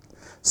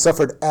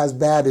suffered as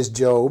bad as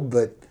Job,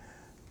 but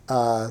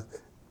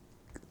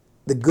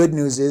the good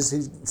news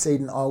is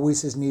Satan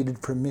always has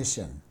needed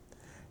permission.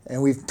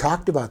 And we've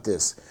talked about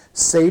this.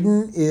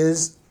 Satan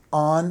is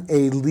on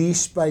a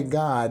leash by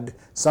God,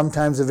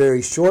 sometimes a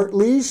very short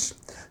leash,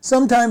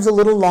 sometimes a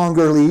little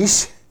longer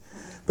leash,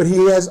 but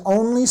he has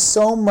only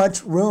so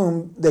much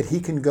room that he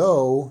can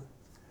go,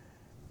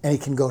 and he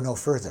can go no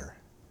further.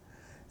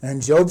 And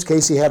in Job's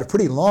case, he had a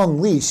pretty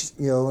long leash.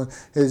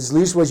 His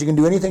leash was you can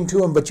do anything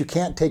to him, but you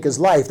can't take his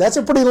life. That's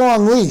a pretty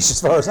long leash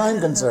as far as I'm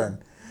concerned.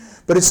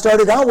 But it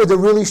started out with a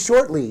really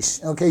short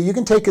leash. Okay, you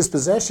can take his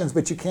possessions,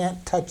 but you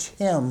can't touch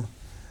him.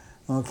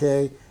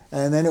 Okay,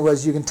 and then it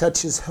was you can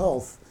touch his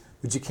health,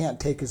 but you can't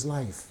take his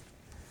life.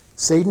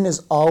 Satan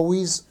is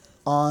always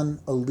on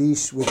a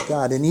leash with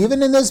God. And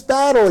even in this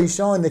battle, he's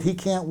showing that he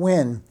can't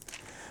win.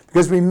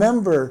 Because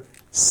remember,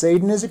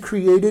 Satan is a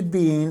created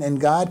being,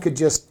 and God could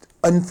just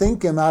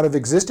unthink him out of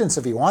existence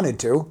if he wanted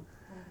to.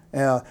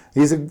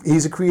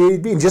 He's a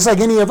created being, just like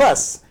any of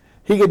us.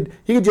 He could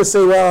just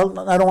say,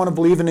 well, I don't want to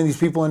believe in these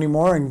people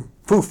anymore, and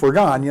poof, we're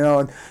gone,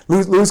 and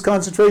lose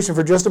concentration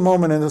for just a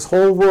moment, and this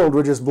whole world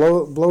would just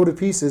blow to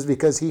pieces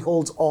because he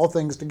holds all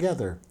things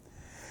together.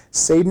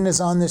 Satan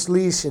is on this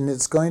leash, and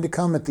it's going to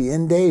come at the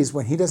end days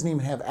when he doesn't even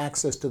have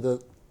access to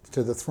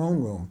the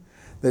throne room.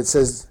 That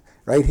says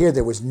right here,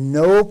 there was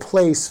no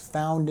place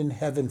found in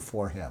heaven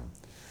for him.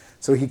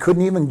 So he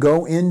couldn't even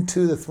go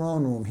into the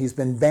throne room. He's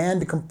been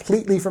banned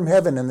completely from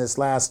heaven in this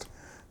last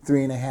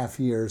 3.5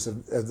 years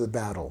of the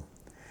battle.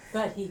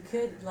 But he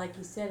could, like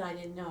you said, I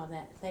didn't know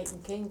that Satan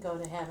can go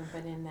to heaven,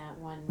 but in that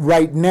one.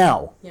 Right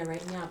now. Yeah,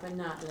 right now, but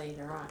not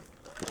later on.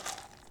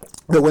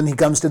 But when he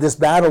comes to this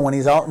battle, when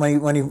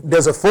he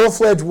does a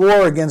full-fledged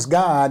war against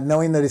God,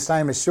 knowing that his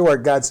time is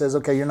short, God says,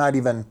 okay, you're not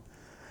even,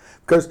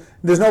 because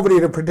there's nobody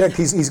to protect.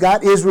 He's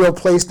got Israel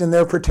placed in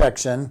their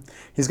protection.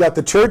 He's got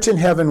the church in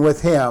heaven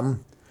with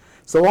him.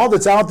 So all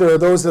that's out there are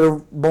those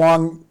that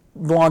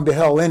belong to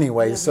hell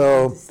anyway. Yeah,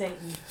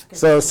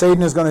 So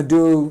Satan is going to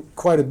do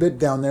quite a bit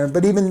down there.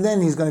 But even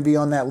then, he's going to be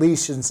on that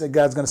leash, and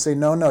God's going to say,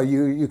 no,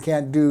 you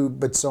can't do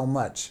but so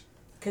much.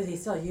 Because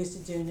he's so used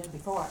to doing it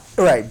before.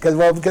 Right,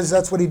 because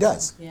that's what he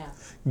does. Yeah.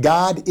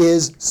 God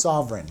is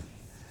sovereign,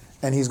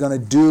 and he's going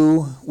to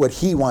do what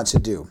he wants to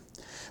do.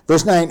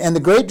 Verse 9, and the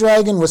great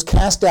dragon was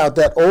cast out,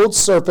 that old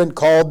serpent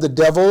called the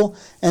devil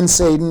and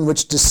Satan,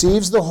 which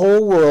deceives the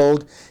whole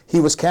world.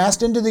 He was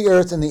cast into the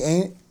earth,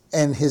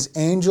 and his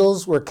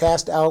angels were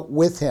cast out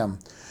with him.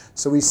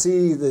 So we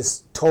see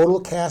this total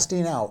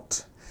casting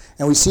out.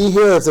 And we see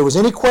here, if there was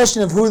any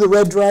question of who the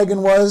red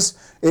dragon was,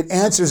 it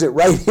answers it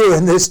right here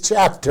in this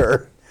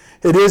chapter.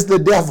 It is the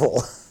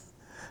devil.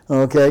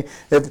 Okay?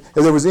 If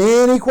there was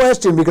any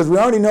question, because we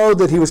already know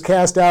that he was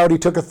cast out, he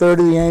took a third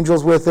of the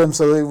angels with him,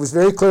 so it was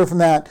very clear from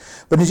that.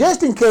 But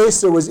just in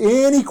case there was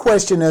any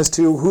question as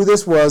to who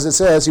this was, it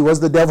says he was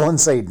the devil and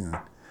Satan.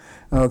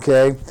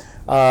 Okay?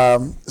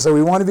 So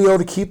we want to be able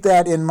to keep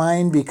that in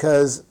mind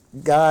because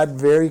God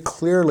very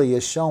clearly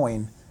is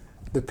showing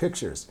the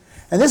pictures.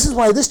 And this is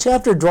why this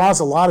chapter draws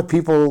a lot of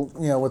people,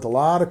 with a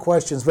lot of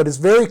questions, but it's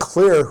very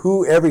clear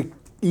who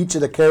each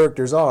of the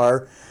characters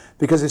are,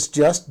 because it's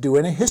just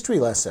doing a history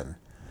lesson.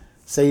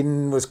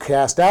 Satan was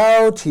cast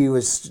out.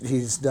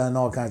 He's done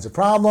all kinds of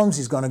problems.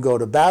 He's going to go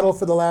to battle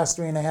for the last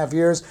 3.5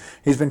 years.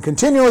 He's been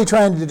continually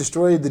trying to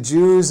destroy the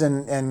Jews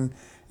and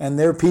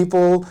their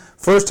people,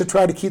 first to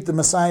try to keep the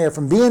Messiah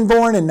from being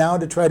born, and now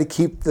to try to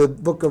keep the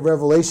book of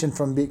Revelation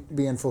from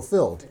being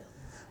fulfilled.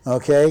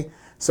 Okay?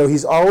 So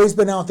he's always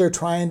been out there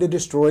trying to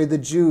destroy the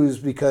Jews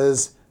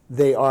because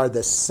they are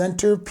the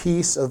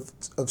centerpiece of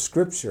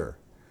Scripture.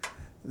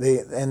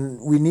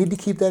 And we need to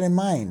keep that in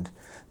mind.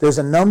 There's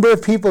a number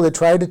of people that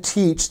try to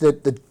teach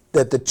that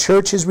the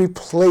church has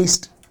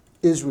replaced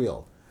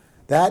Israel.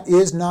 That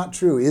is not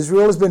true.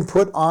 Israel has been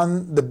put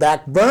on the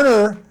back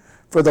burner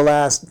for the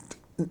last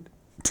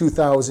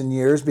 2,000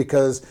 years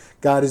because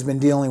God has been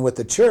dealing with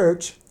the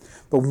church.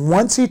 But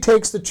once he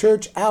takes the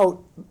church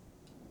out,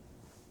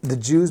 the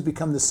Jews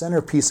become the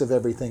centerpiece of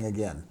everything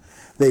again.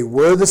 They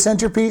were the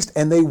centerpiece,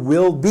 and they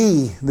will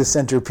be the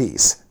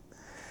centerpiece.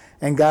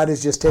 And God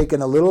has just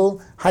taken a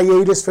little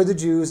hiatus for the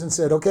Jews and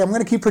said, okay, I'm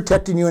going to keep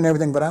protecting you and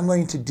everything, but I'm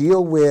going to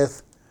deal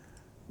with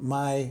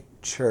my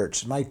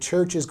church. My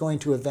church is going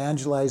to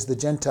evangelize the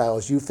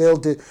Gentiles. You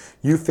failed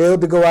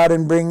to go out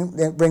and bring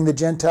the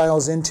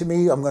Gentiles into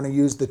me. I'm going to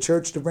use the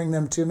church to bring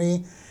them to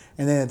me.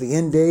 And then at the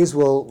end days,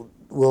 we'll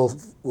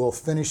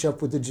finish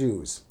up with the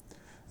Jews.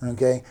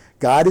 Okay?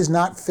 God is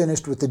not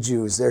finished with the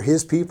Jews. They're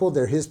his people.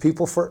 They're his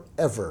people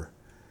forever.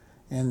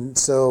 And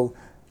so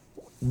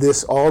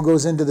this all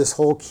goes into this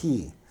whole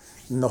key.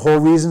 And the whole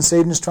reason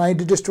Satan is trying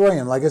to destroy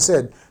him, like I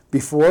said,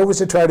 before was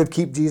to try to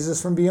keep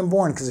Jesus from being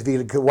born, because if he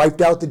had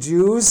wiped out the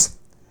Jews,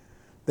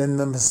 then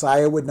the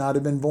Messiah would not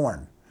have been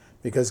born.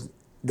 Because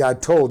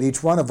God told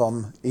each one of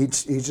them,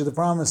 each of the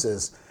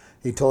promises,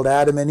 he told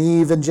Adam and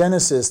Eve in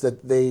Genesis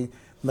that the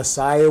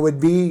Messiah would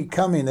be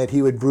coming, that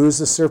he would bruise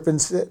the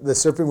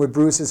serpent would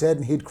bruise his head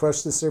and he'd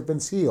crush the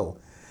serpent's heel.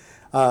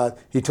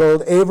 He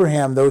told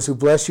Abraham, those who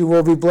bless you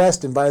will be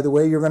blessed. And by the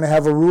way, you're going to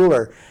have a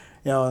ruler.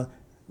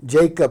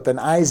 Jacob and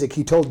Isaac.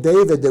 He told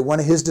David that one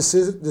of his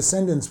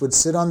descendants would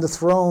sit on the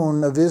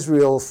throne of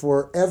Israel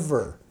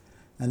forever.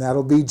 And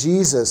that'll be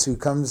Jesus, who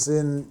comes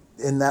in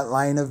that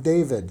line of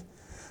David.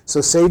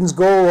 So Satan's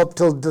goal up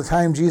till the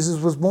time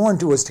Jesus was born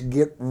was to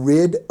get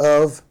rid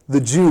of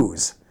the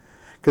Jews.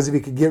 Because if he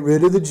could get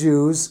rid of the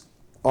Jews,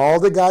 all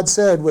that God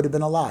said would have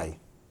been a lie.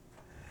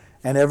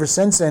 And ever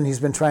since then,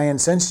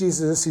 since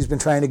Jesus, he's been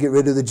trying to get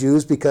rid of the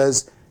Jews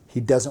because he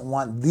doesn't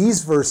want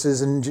these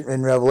verses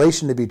in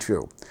Revelation to be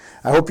true.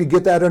 I hope you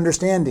get that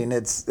understanding.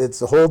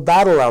 It's a whole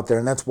battle out there,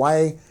 and that's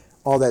why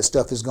all that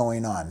stuff is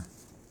going on.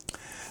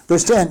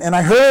 Verse 10, and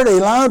I heard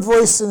a loud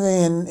voice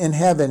in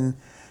heaven,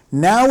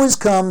 now is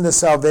come the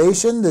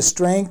salvation, the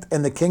strength,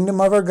 and the kingdom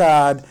of our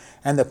God,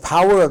 and the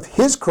power of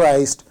his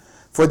Christ,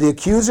 for the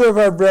accuser of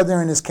our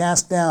brethren is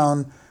cast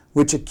down,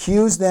 which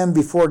accused them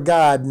before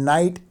God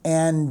night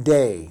and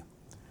day.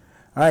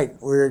 All right,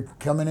 we're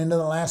coming into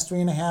the last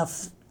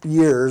 3.5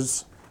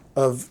 years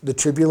of the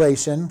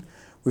tribulation.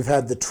 We've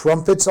had the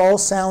trumpets all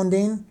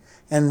sounding.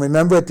 And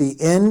remember, at the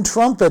end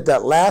trumpet,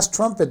 that last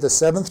trumpet, the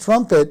seventh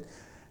trumpet,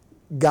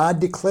 God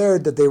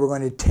declared that they were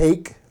going to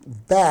take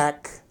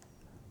back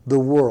the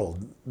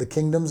world. The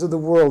kingdoms of the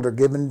world are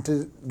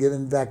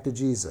given back to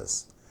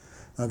Jesus.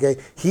 Okay?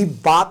 He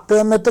bought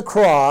them at the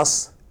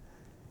cross.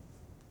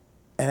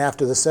 And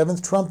after the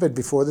seventh trumpet,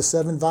 before the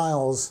 7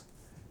 vials,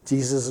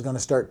 Jesus is going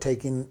to start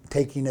taking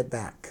it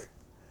back.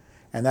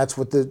 And that's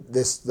what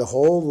the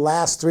whole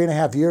last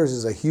 3.5 years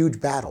is, a huge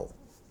battle.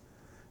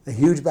 A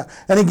huge battle.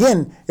 And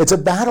again, it's a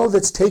battle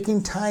that's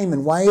taking time.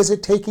 And why is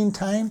it taking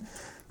time?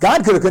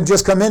 God could have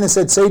just come in and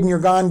said, Satan, you're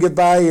gone,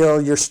 goodbye,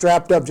 you're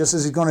strapped up, just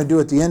as he's going to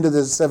do at the end of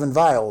the 7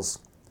 vials.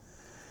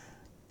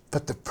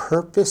 But the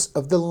purpose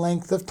of the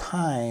length of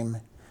time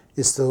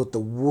is so that the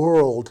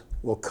world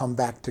will come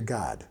back to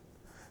God.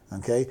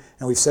 Okay?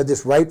 And we've said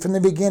this right from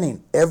the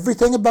beginning.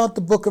 Everything about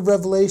the book of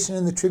Revelation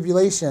and the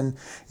tribulation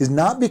is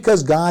not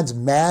because God's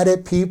mad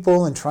at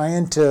people and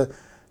trying to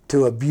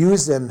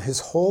abuse them. His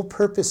whole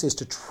purpose is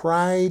to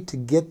try to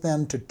get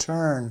them to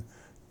turn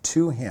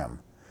to him.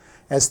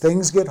 As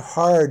things get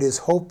hard, his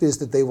hope is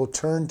that they will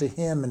turn to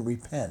him and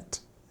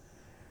repent.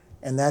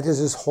 And that is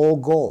his whole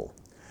goal.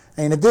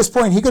 And at this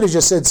point, he could have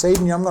just said,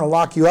 Satan, I'm going to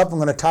lock you up, I'm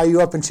going to tie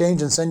you up in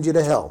chains and send you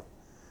to hell.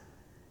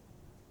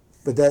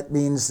 But that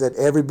means that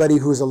everybody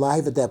who's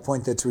alive at that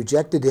point that's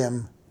rejected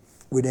him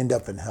would end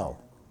up in hell.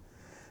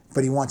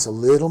 But he wants a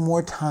little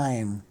more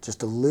time,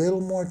 just a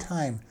little more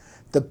time.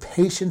 The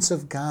patience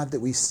of God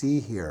that we see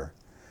here,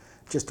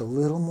 just a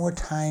little more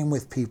time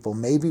with people.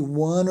 Maybe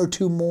 1 or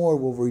 2 more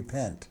will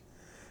repent.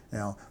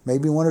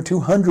 Maybe 100 or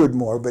 200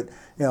 more, but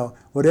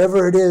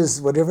whatever it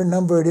is, whatever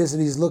number it is that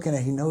he's looking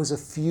at, he knows a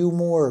few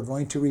more are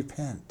going to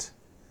repent.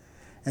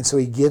 And so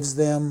he gives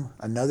them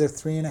another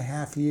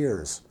 3.5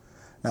 years.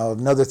 Now,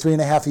 another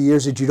 3.5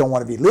 years that you don't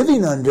want to be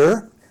living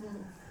under,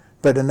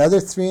 but another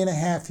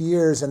 3.5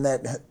 years, and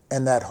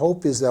that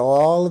hope is that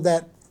all of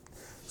that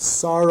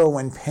sorrow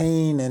and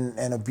pain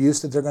and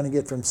abuse that they're going to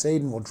get from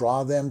Satan will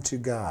draw them to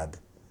God.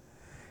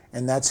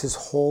 And that's his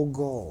whole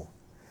goal.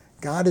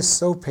 God is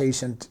so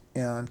patient,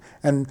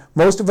 and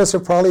most of us are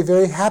probably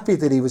very happy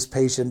that he was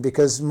patient,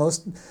 because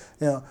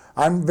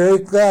I'm very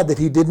glad that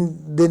he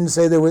didn't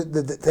say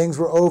that things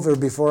were over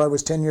before I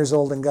was 10 years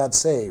old and got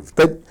saved.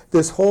 But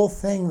this whole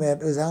thing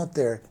that is out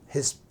there,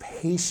 his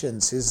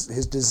patience,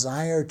 his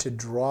desire to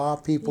draw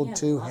people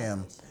to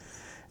him.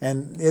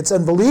 And it's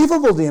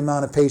unbelievable, the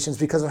amount of patience,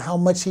 because of how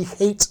much he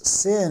hates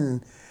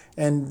sin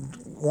and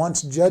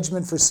wants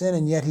judgment for sin,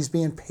 and yet he's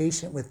being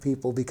patient with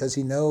people because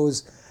he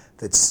knows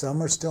that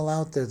some are still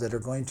out there that are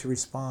going to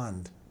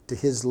respond to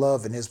his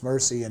love and his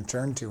mercy and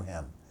turn to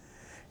him.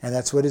 And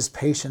that's what his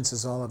patience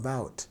is all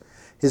about.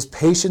 His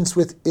patience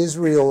with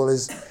Israel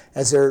is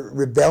as they're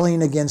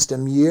rebelling against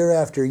him year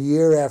after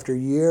year after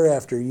year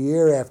after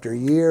year after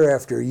year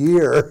after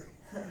year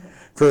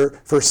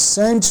for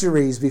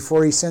centuries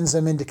before he sends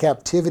them into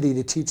captivity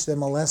to teach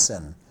them a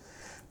lesson.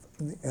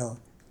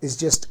 Is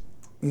just,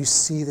 you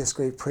see this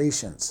great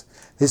patience.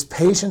 His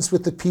patience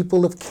with the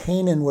people of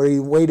Canaan, where he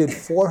waited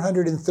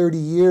 430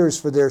 years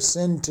for their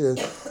sin to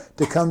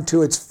come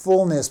to its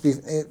fullness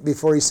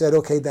before he said,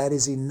 okay, that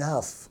is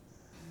enough.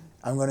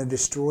 I'm going to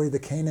destroy the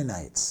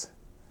Canaanites.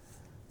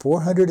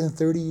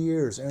 430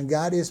 years. And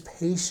God is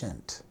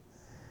patient.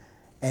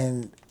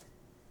 And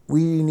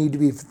we need to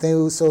be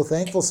so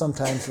thankful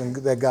sometimes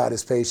that God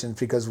is patient,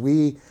 because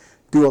we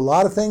do a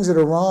lot of things that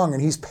are wrong,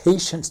 and he's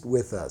patient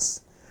with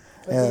us.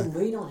 But then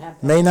we don't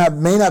have may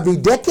not be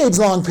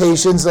decades-long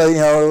patience,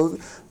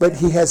 but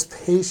he has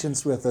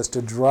patience with us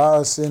to draw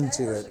us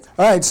into it.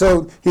 All right,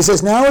 so he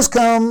says, now has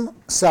come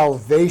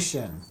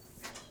salvation,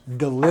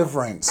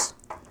 deliverance,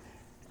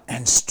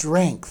 and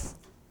strength.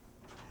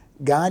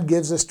 God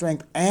gives us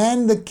strength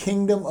and the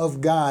kingdom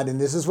of God. And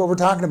this is what we're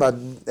talking about.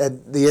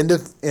 At the end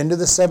of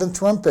the 7th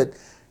trumpet,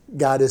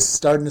 God is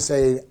starting to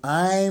say,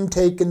 I'm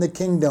taking the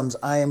kingdoms.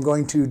 I am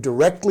going to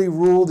directly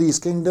rule these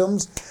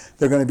kingdoms.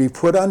 They're going to be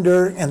put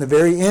under, and the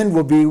very end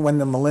will be when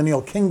the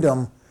millennial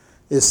kingdom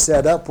is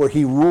set up, where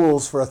he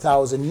rules for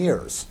 1,000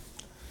 years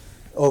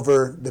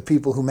over the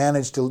people who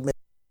manage to make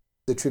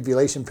the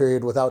tribulation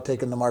period without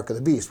taking the mark of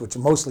the beast, which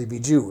will mostly be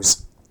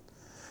Jews,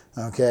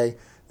 okay,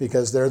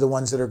 because they're the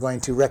ones that are going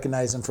to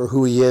recognize him for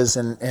who he is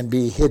and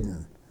be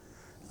hidden.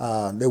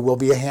 There will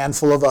be a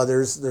handful of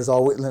others. There's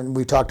always,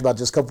 we talked about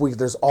this a couple weeks,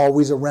 there's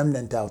always a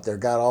remnant out there.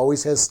 God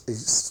always has a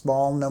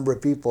small number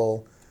of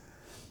people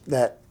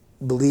that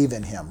believe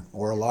in him,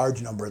 or a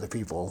large number of the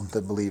people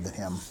that believe in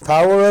him.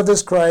 Power of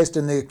his Christ,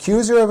 and the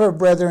accuser of our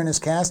brethren is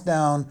cast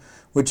down,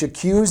 which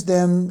accused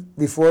them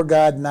before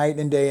God night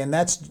and day. And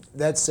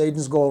that's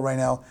Satan's goal right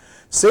now.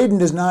 Satan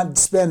does not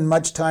spend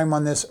much time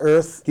on this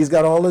earth. He's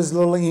got all his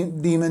little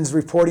demons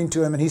reporting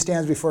to him, and he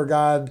stands before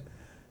God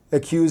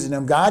accusing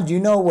him. God, you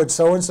know what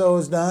so-and-so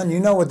has done.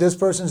 You know what this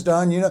person's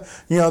done. You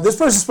know this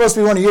person's supposed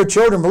to be one of your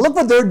children, but look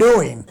what they're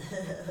doing.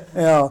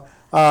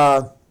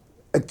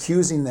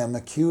 Accusing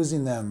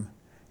them.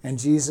 And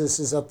Jesus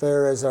is up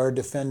there as our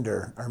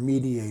defender, our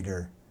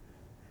mediator.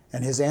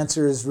 And his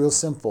answer is real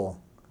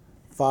simple.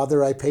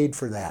 Father, I paid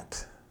for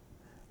that.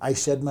 I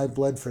shed my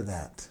blood for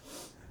that.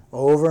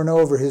 Over and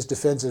over, his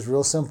defense is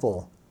real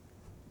simple.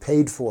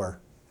 Paid for,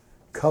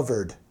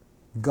 covered,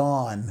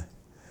 gone.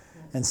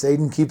 And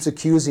Satan keeps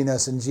accusing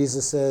us, and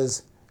Jesus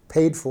says,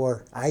 paid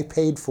for. I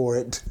paid for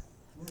it.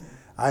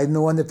 I'm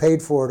the one that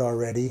paid for it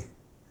already.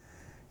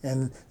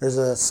 And there's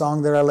a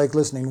song that I like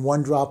listening,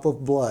 One Drop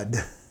of Blood.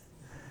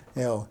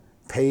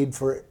 Paid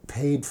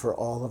for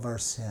all of our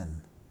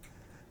sin.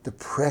 The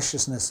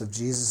preciousness of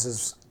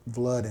Jesus'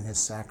 blood and his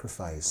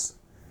sacrifice.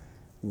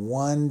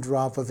 One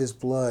drop of his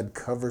blood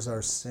covers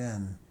our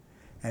sin.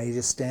 And he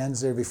just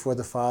stands there before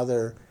the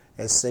Father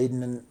as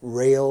Satan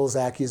rails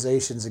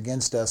accusations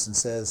against us and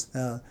says,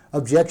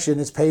 objection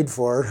is paid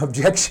for.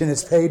 Objection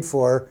is paid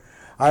for.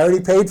 I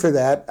already paid for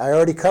that. I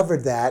already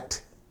covered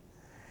that.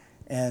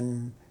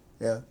 And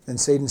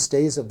Satan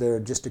stays up there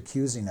just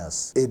accusing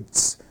us.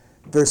 It's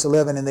verse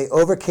 11, and they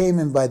overcame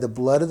him by the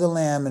blood of the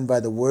Lamb and by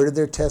the word of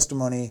their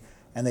testimony,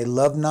 and they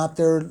loved not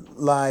their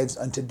lives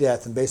unto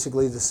death. And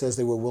basically this says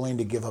they were willing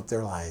to give up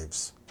their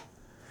lives.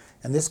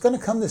 And there's going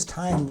to come this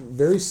time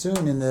very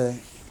soon in the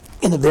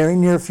very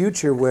near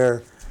future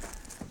where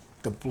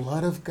the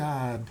blood of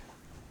God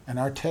and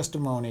our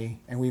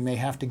testimony, and we may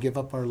have to give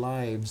up our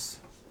lives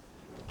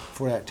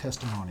for that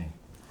testimony.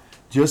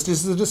 Just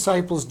as the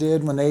disciples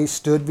did when they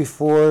stood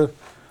before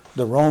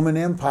the Roman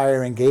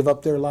Empire and gave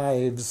up their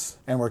lives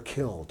and were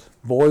killed.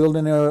 Boiled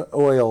in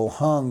oil,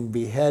 hung,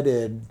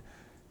 beheaded,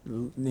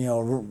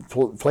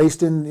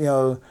 placed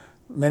in,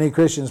 many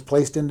Christians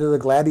placed into the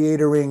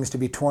gladiator rings to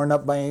be torn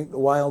up by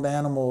wild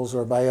animals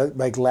or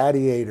by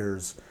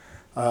gladiators,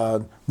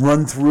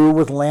 run through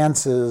with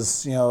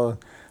lances,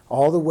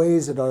 all the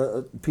ways that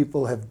our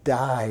people have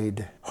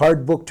died.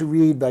 Hard book to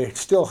read, but I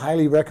still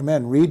highly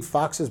recommend. Read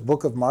Fox's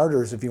Book of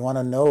Martyrs if you want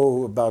to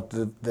know about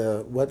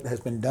the what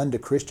has been done to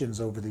Christians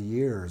over the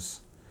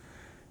years.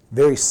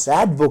 Very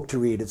sad book to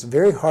read. It's a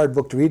very hard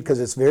book to read because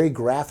it's very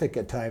graphic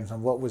at times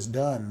on what was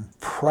done.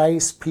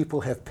 Price people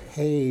have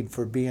paid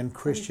for being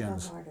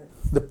Christians.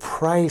 The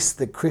price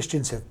that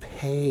Christians have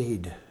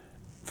paid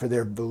for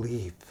their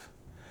belief.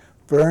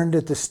 Burned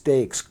at the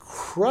stakes,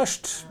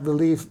 crushed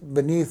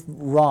beneath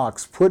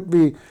rocks, put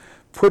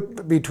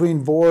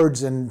between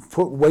boards and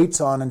put weights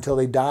on until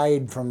they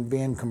died from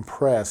being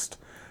compressed,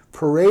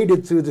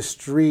 paraded through the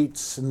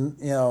streets, and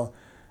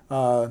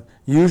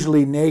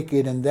usually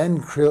naked, and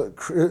then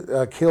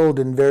killed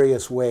in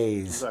various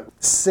ways. Exactly.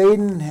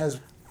 Satan has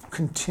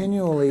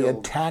continually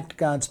attacked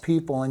God's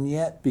people, and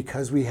yet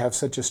because we have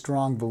such a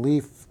strong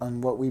belief on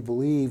what we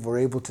believe, we're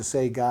able to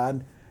say,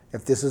 God,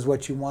 if this is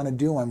what you want to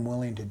do, I'm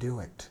willing to do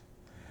it.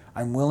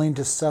 I'm willing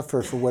to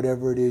suffer for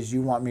whatever it is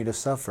you want me to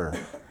suffer.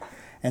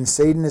 And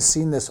Satan has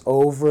seen this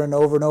over and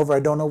over and over. I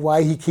don't know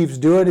why he keeps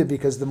doing it,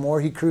 because the more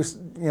he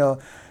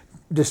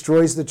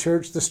destroys the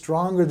church, the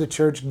stronger the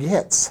church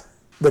gets.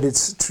 But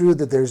it's true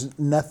that there's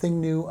nothing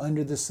new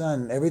under the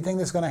sun. Everything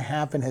that's going to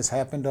happen has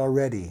happened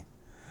already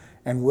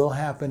and will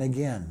happen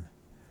again.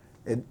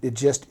 It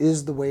just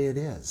is the way it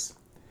is.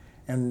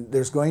 And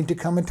there's going to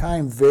come a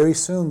time very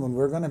soon when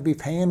we're going to be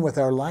paying with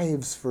our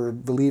lives for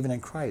believing in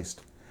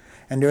Christ.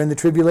 And during the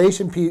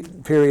tribulation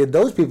period,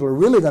 those people are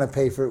really going to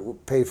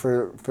pay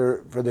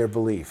for their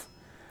belief.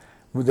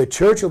 The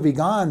church will be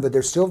gone, but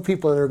there's still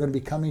people that are going to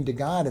be coming to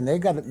God, and they're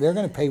going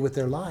to pay with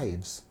their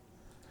lives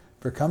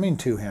for coming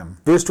to him.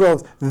 Verse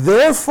 12,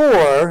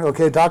 therefore,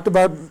 talked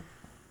about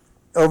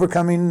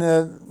overcoming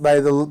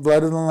by the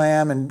blood of the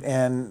Lamb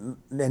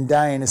and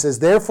dying. It says,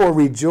 therefore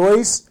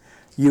rejoice,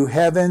 you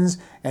heavens,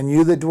 and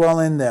you that dwell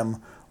in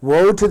them.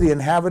 Woe to the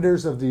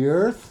inhabitants of the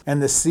earth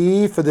and the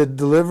sea, for the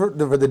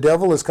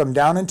devil has come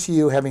down into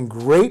you, having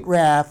great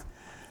wrath,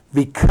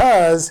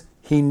 because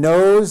he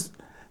knows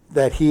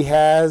that he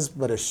has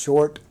but a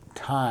short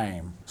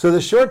time. So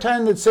the short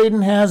time that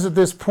Satan has at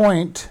this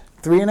point,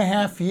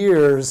 3.5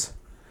 years,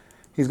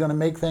 he's going to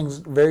make things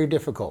very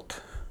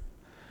difficult.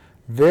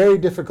 Very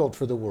difficult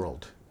for the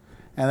world.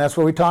 And that's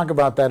what we talk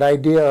about, that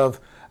idea of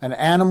an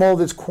animal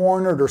that's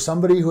cornered or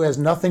somebody who has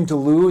nothing to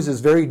lose is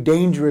very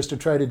dangerous to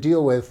try to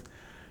deal with.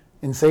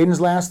 In Satan's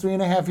last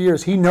 3.5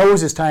 years, he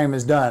knows his time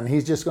is done.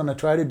 He's just going to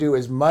try to do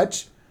as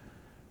much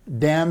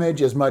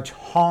damage, as much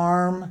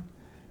harm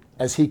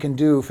as he can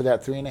do for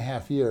that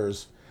 3.5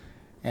 years.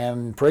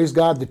 And praise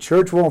God, the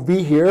church won't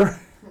be here,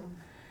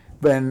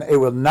 but it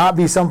will not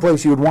be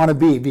someplace you would want to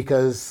be,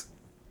 because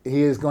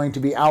he is going to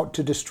be out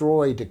to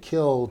destroy, to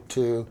kill,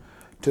 to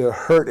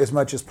hurt as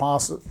much as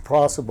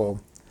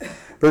possible.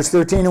 Verse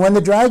 13, and when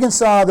the dragon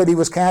saw that he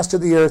was cast to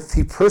the earth,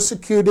 he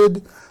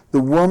persecuted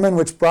the woman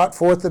which brought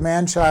forth the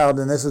man-child,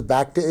 and this is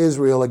back to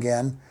Israel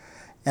again.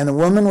 And the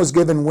woman was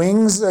given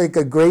wings like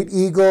a great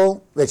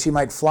eagle, that she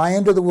might fly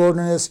into the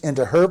wilderness,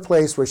 into her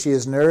place where she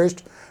is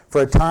nourished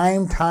for a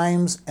time,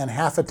 times, and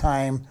half a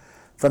time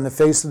from the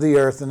face of the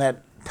earth. And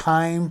that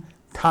time,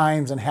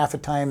 times, and half a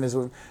time is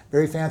a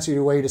very fancy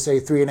way to say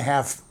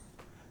 3.5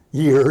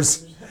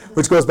 years,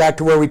 which goes back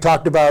to where we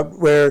talked about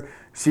where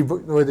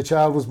the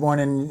child was born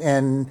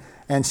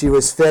and she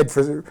was fed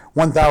for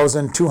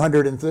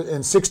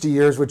 1,260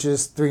 years, which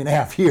is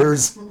 3.5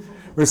 years.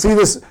 We see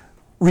this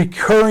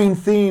recurring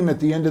theme at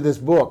the end of this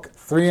book,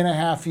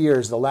 3.5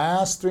 years, the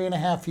last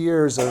 3.5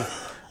 years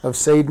of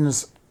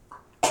Satan's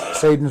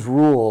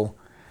rule.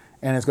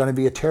 And it's going to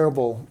be a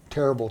terrible,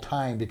 terrible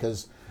time,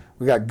 because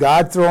we got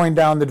God throwing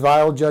down the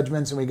vile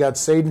judgments, and we got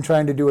Satan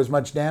trying to do as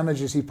much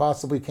damage as he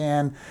possibly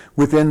can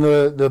within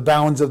the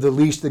bounds of the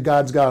leash that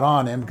God's got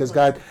on him. Because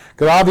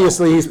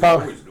obviously he's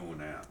probably always doing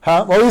that.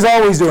 Huh? Well, he's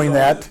always doing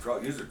that.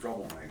 He's a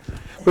troublemaker.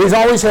 But he's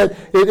always had,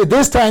 at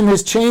this time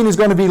his chain is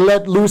going to be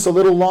let loose a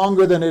little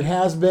longer than it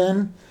has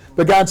been.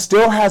 But God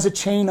still has a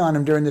chain on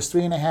him during this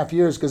 3.5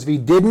 years, because if he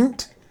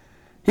didn't,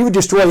 he would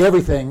destroy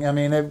everything. I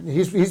mean,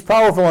 he's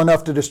powerful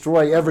enough to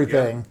destroy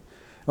everything. Yeah.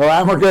 Well,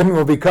 Armageddon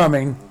will be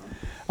coming.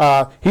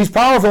 He's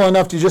powerful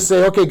enough to just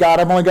say, okay,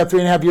 God, I've only got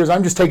 3.5 years.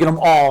 I'm just taking them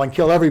all and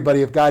kill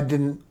everybody if God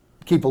didn't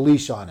keep a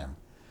leash on him.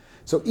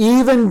 So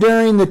even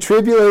during the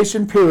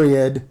tribulation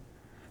period,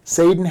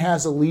 Satan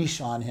has a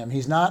leash on him.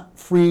 He's not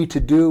free to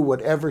do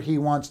whatever he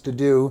wants to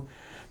do,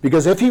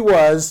 because if he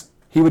was,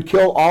 he would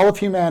kill all of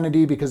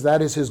humanity, because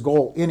that is his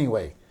goal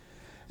anyway.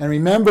 And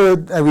remember,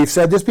 we've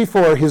said this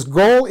before, his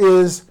goal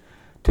is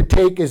to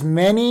take as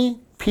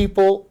many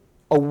people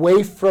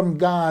away from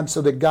God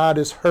so that God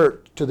is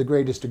hurt to the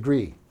greatest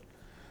degree.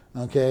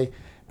 Okay?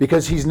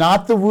 Because he's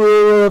not the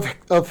ruler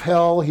of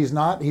hell. He's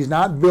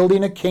not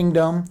building a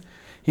kingdom.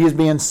 He is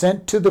being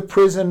sent to the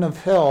prison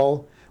of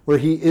hell, where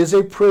he is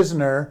a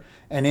prisoner,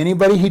 and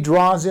anybody he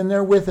draws in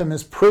there with him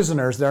is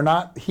prisoners. They're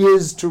not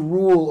his to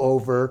rule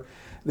over.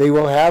 They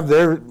will have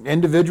their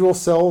individual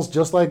cells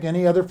just like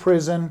any other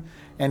prison,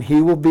 and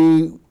he will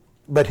be,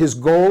 but his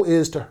goal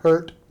is to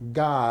hurt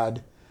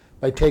God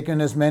by taking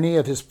as many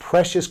of his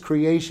precious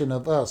creation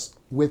of us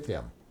with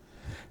him.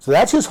 So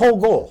that's his whole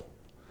goal.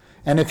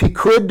 And if he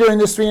could during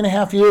this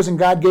 3.5 years and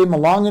God gave him a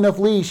long enough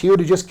leash, he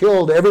would have just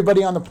killed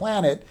everybody on the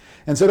planet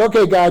and said,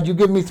 okay, God, you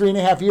give me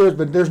 3.5 years,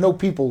 but there's no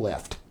people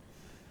left.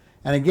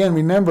 And again,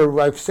 remember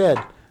what I've said,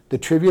 the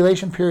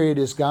tribulation period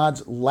is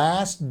God's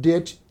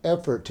last-ditch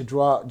effort to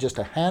draw just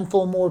a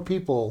handful more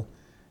people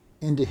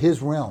into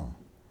his realm.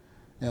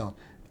 You know,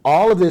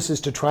 all of this is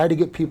to try to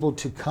get people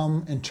to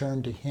come and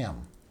turn to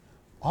him.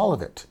 All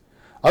of it.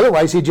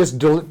 Otherwise, he'd just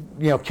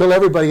kill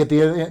everybody at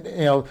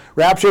the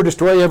rapture,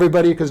 destroy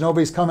everybody because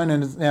nobody's coming,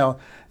 and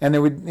and they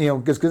would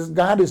because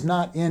God is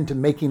not into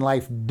making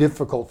life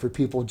difficult for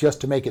people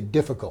just to make it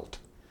difficult.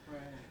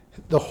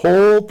 Right. The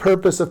whole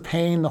purpose of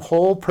pain, the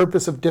whole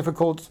purpose of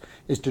difficulty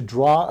is to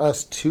draw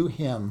us to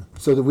him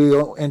so that we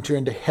will enter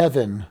into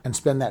heaven and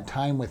spend that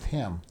time with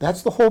him.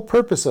 That's the whole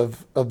purpose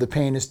of the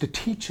pain, is to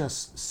teach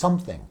us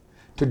something,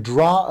 to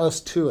draw us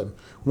to him.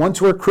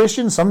 Once we're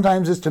Christians,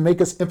 sometimes it's to make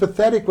us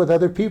empathetic with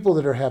other people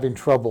that are having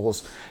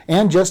troubles,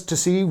 and just to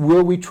see,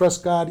 will we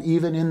trust God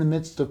even in the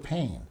midst of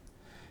pain?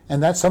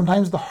 And that's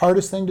sometimes the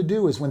hardest thing to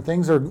do, is when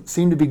things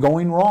seem to be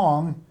going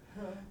wrong,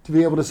 to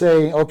be able to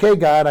say, okay,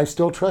 God, I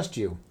still trust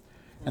you.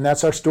 And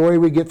that's our story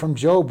we get from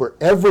Job, where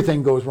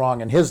everything goes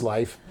wrong in his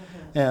life.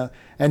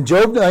 And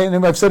Job,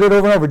 and I've said it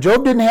over and over,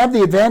 Job didn't have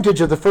the advantage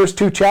of the first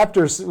 2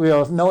 chapters,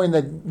 knowing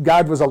that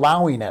God was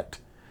allowing it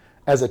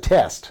as a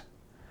test.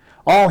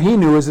 All he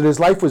knew is that his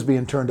life was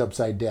being turned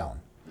upside down.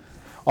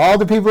 All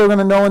the people are going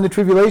to know in the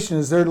tribulation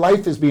is their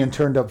life is being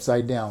turned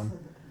upside down.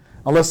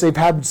 Unless they've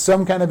had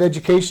some kind of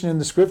education in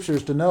the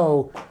scriptures to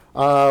know,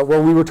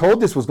 we were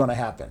told this was going to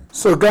happen.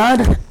 So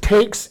God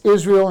takes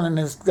Israel and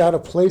has got a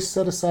place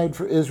set aside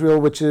for Israel,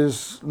 which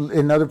is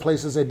in other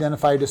places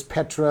identified as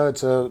Petra.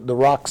 It's the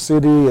rock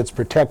city. It's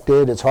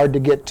protected. It's hard to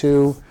get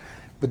to.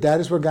 But that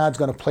is where God's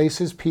going to place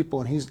his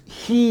people, and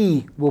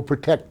he will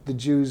protect the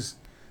Jews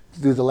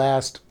through the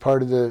last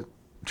part of the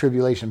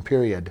tribulation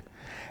period.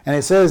 And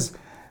it says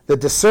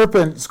that the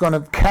serpent is going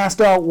to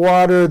cast out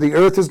water, the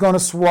earth is going to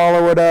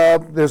swallow it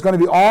up. There's going to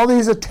be all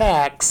these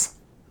attacks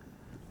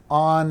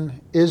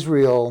on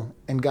Israel,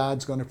 and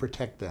God's going to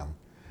protect them.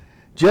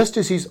 Just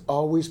as he's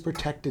always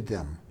protected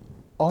them.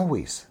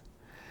 Always.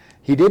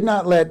 He did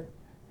not let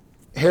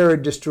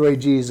Herod destroy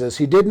Jesus.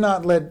 He did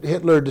not let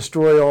Hitler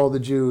destroy all the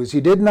Jews.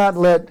 He did not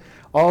let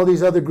all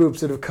these other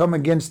groups that have come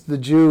against the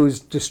Jews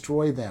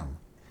destroy them.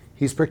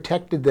 He's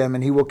protected them,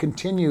 and he will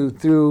continue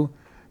through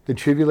the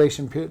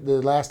tribulation,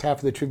 the last half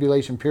of the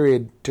tribulation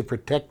period, to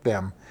protect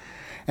them.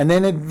 And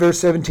then in verse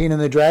 17, and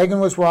the dragon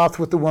was wroth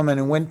with the woman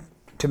and went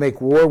to make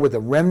war with a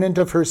remnant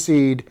of her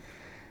seed,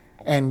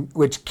 and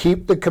which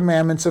keep the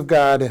commandments of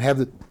God and have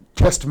the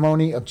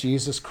testimony of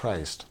Jesus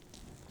Christ.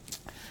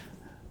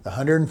 The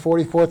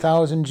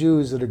 144,000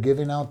 Jews that are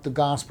giving out the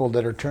gospel,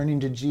 that are turning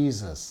to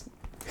Jesus.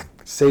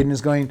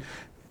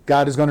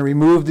 God is going to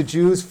remove the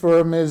Jews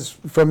from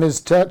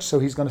his touch, so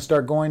he's going to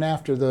start going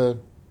after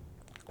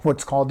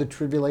what's called the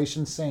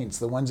tribulation saints,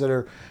 the ones that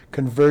are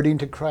converting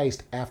to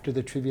Christ after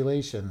the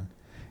tribulation.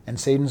 And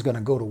Satan's going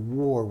to go to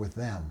war with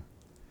them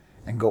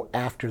and go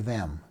after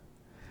them.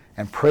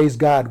 And praise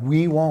God,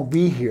 we won't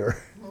be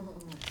here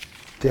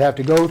to have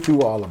to go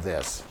through all of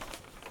this.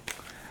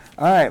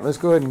 All right, let's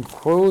go ahead and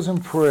close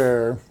in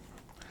prayer.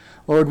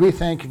 Lord, we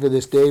thank you for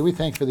this day. We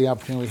thank you for the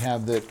opportunity we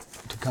have to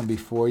come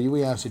before you.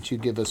 We ask that you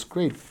give us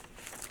great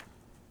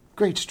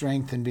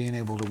strength in being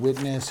able to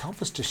witness.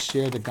 Help us to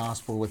share the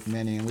gospel with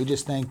many. And we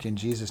just thank you in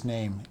Jesus'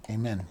 name. Amen.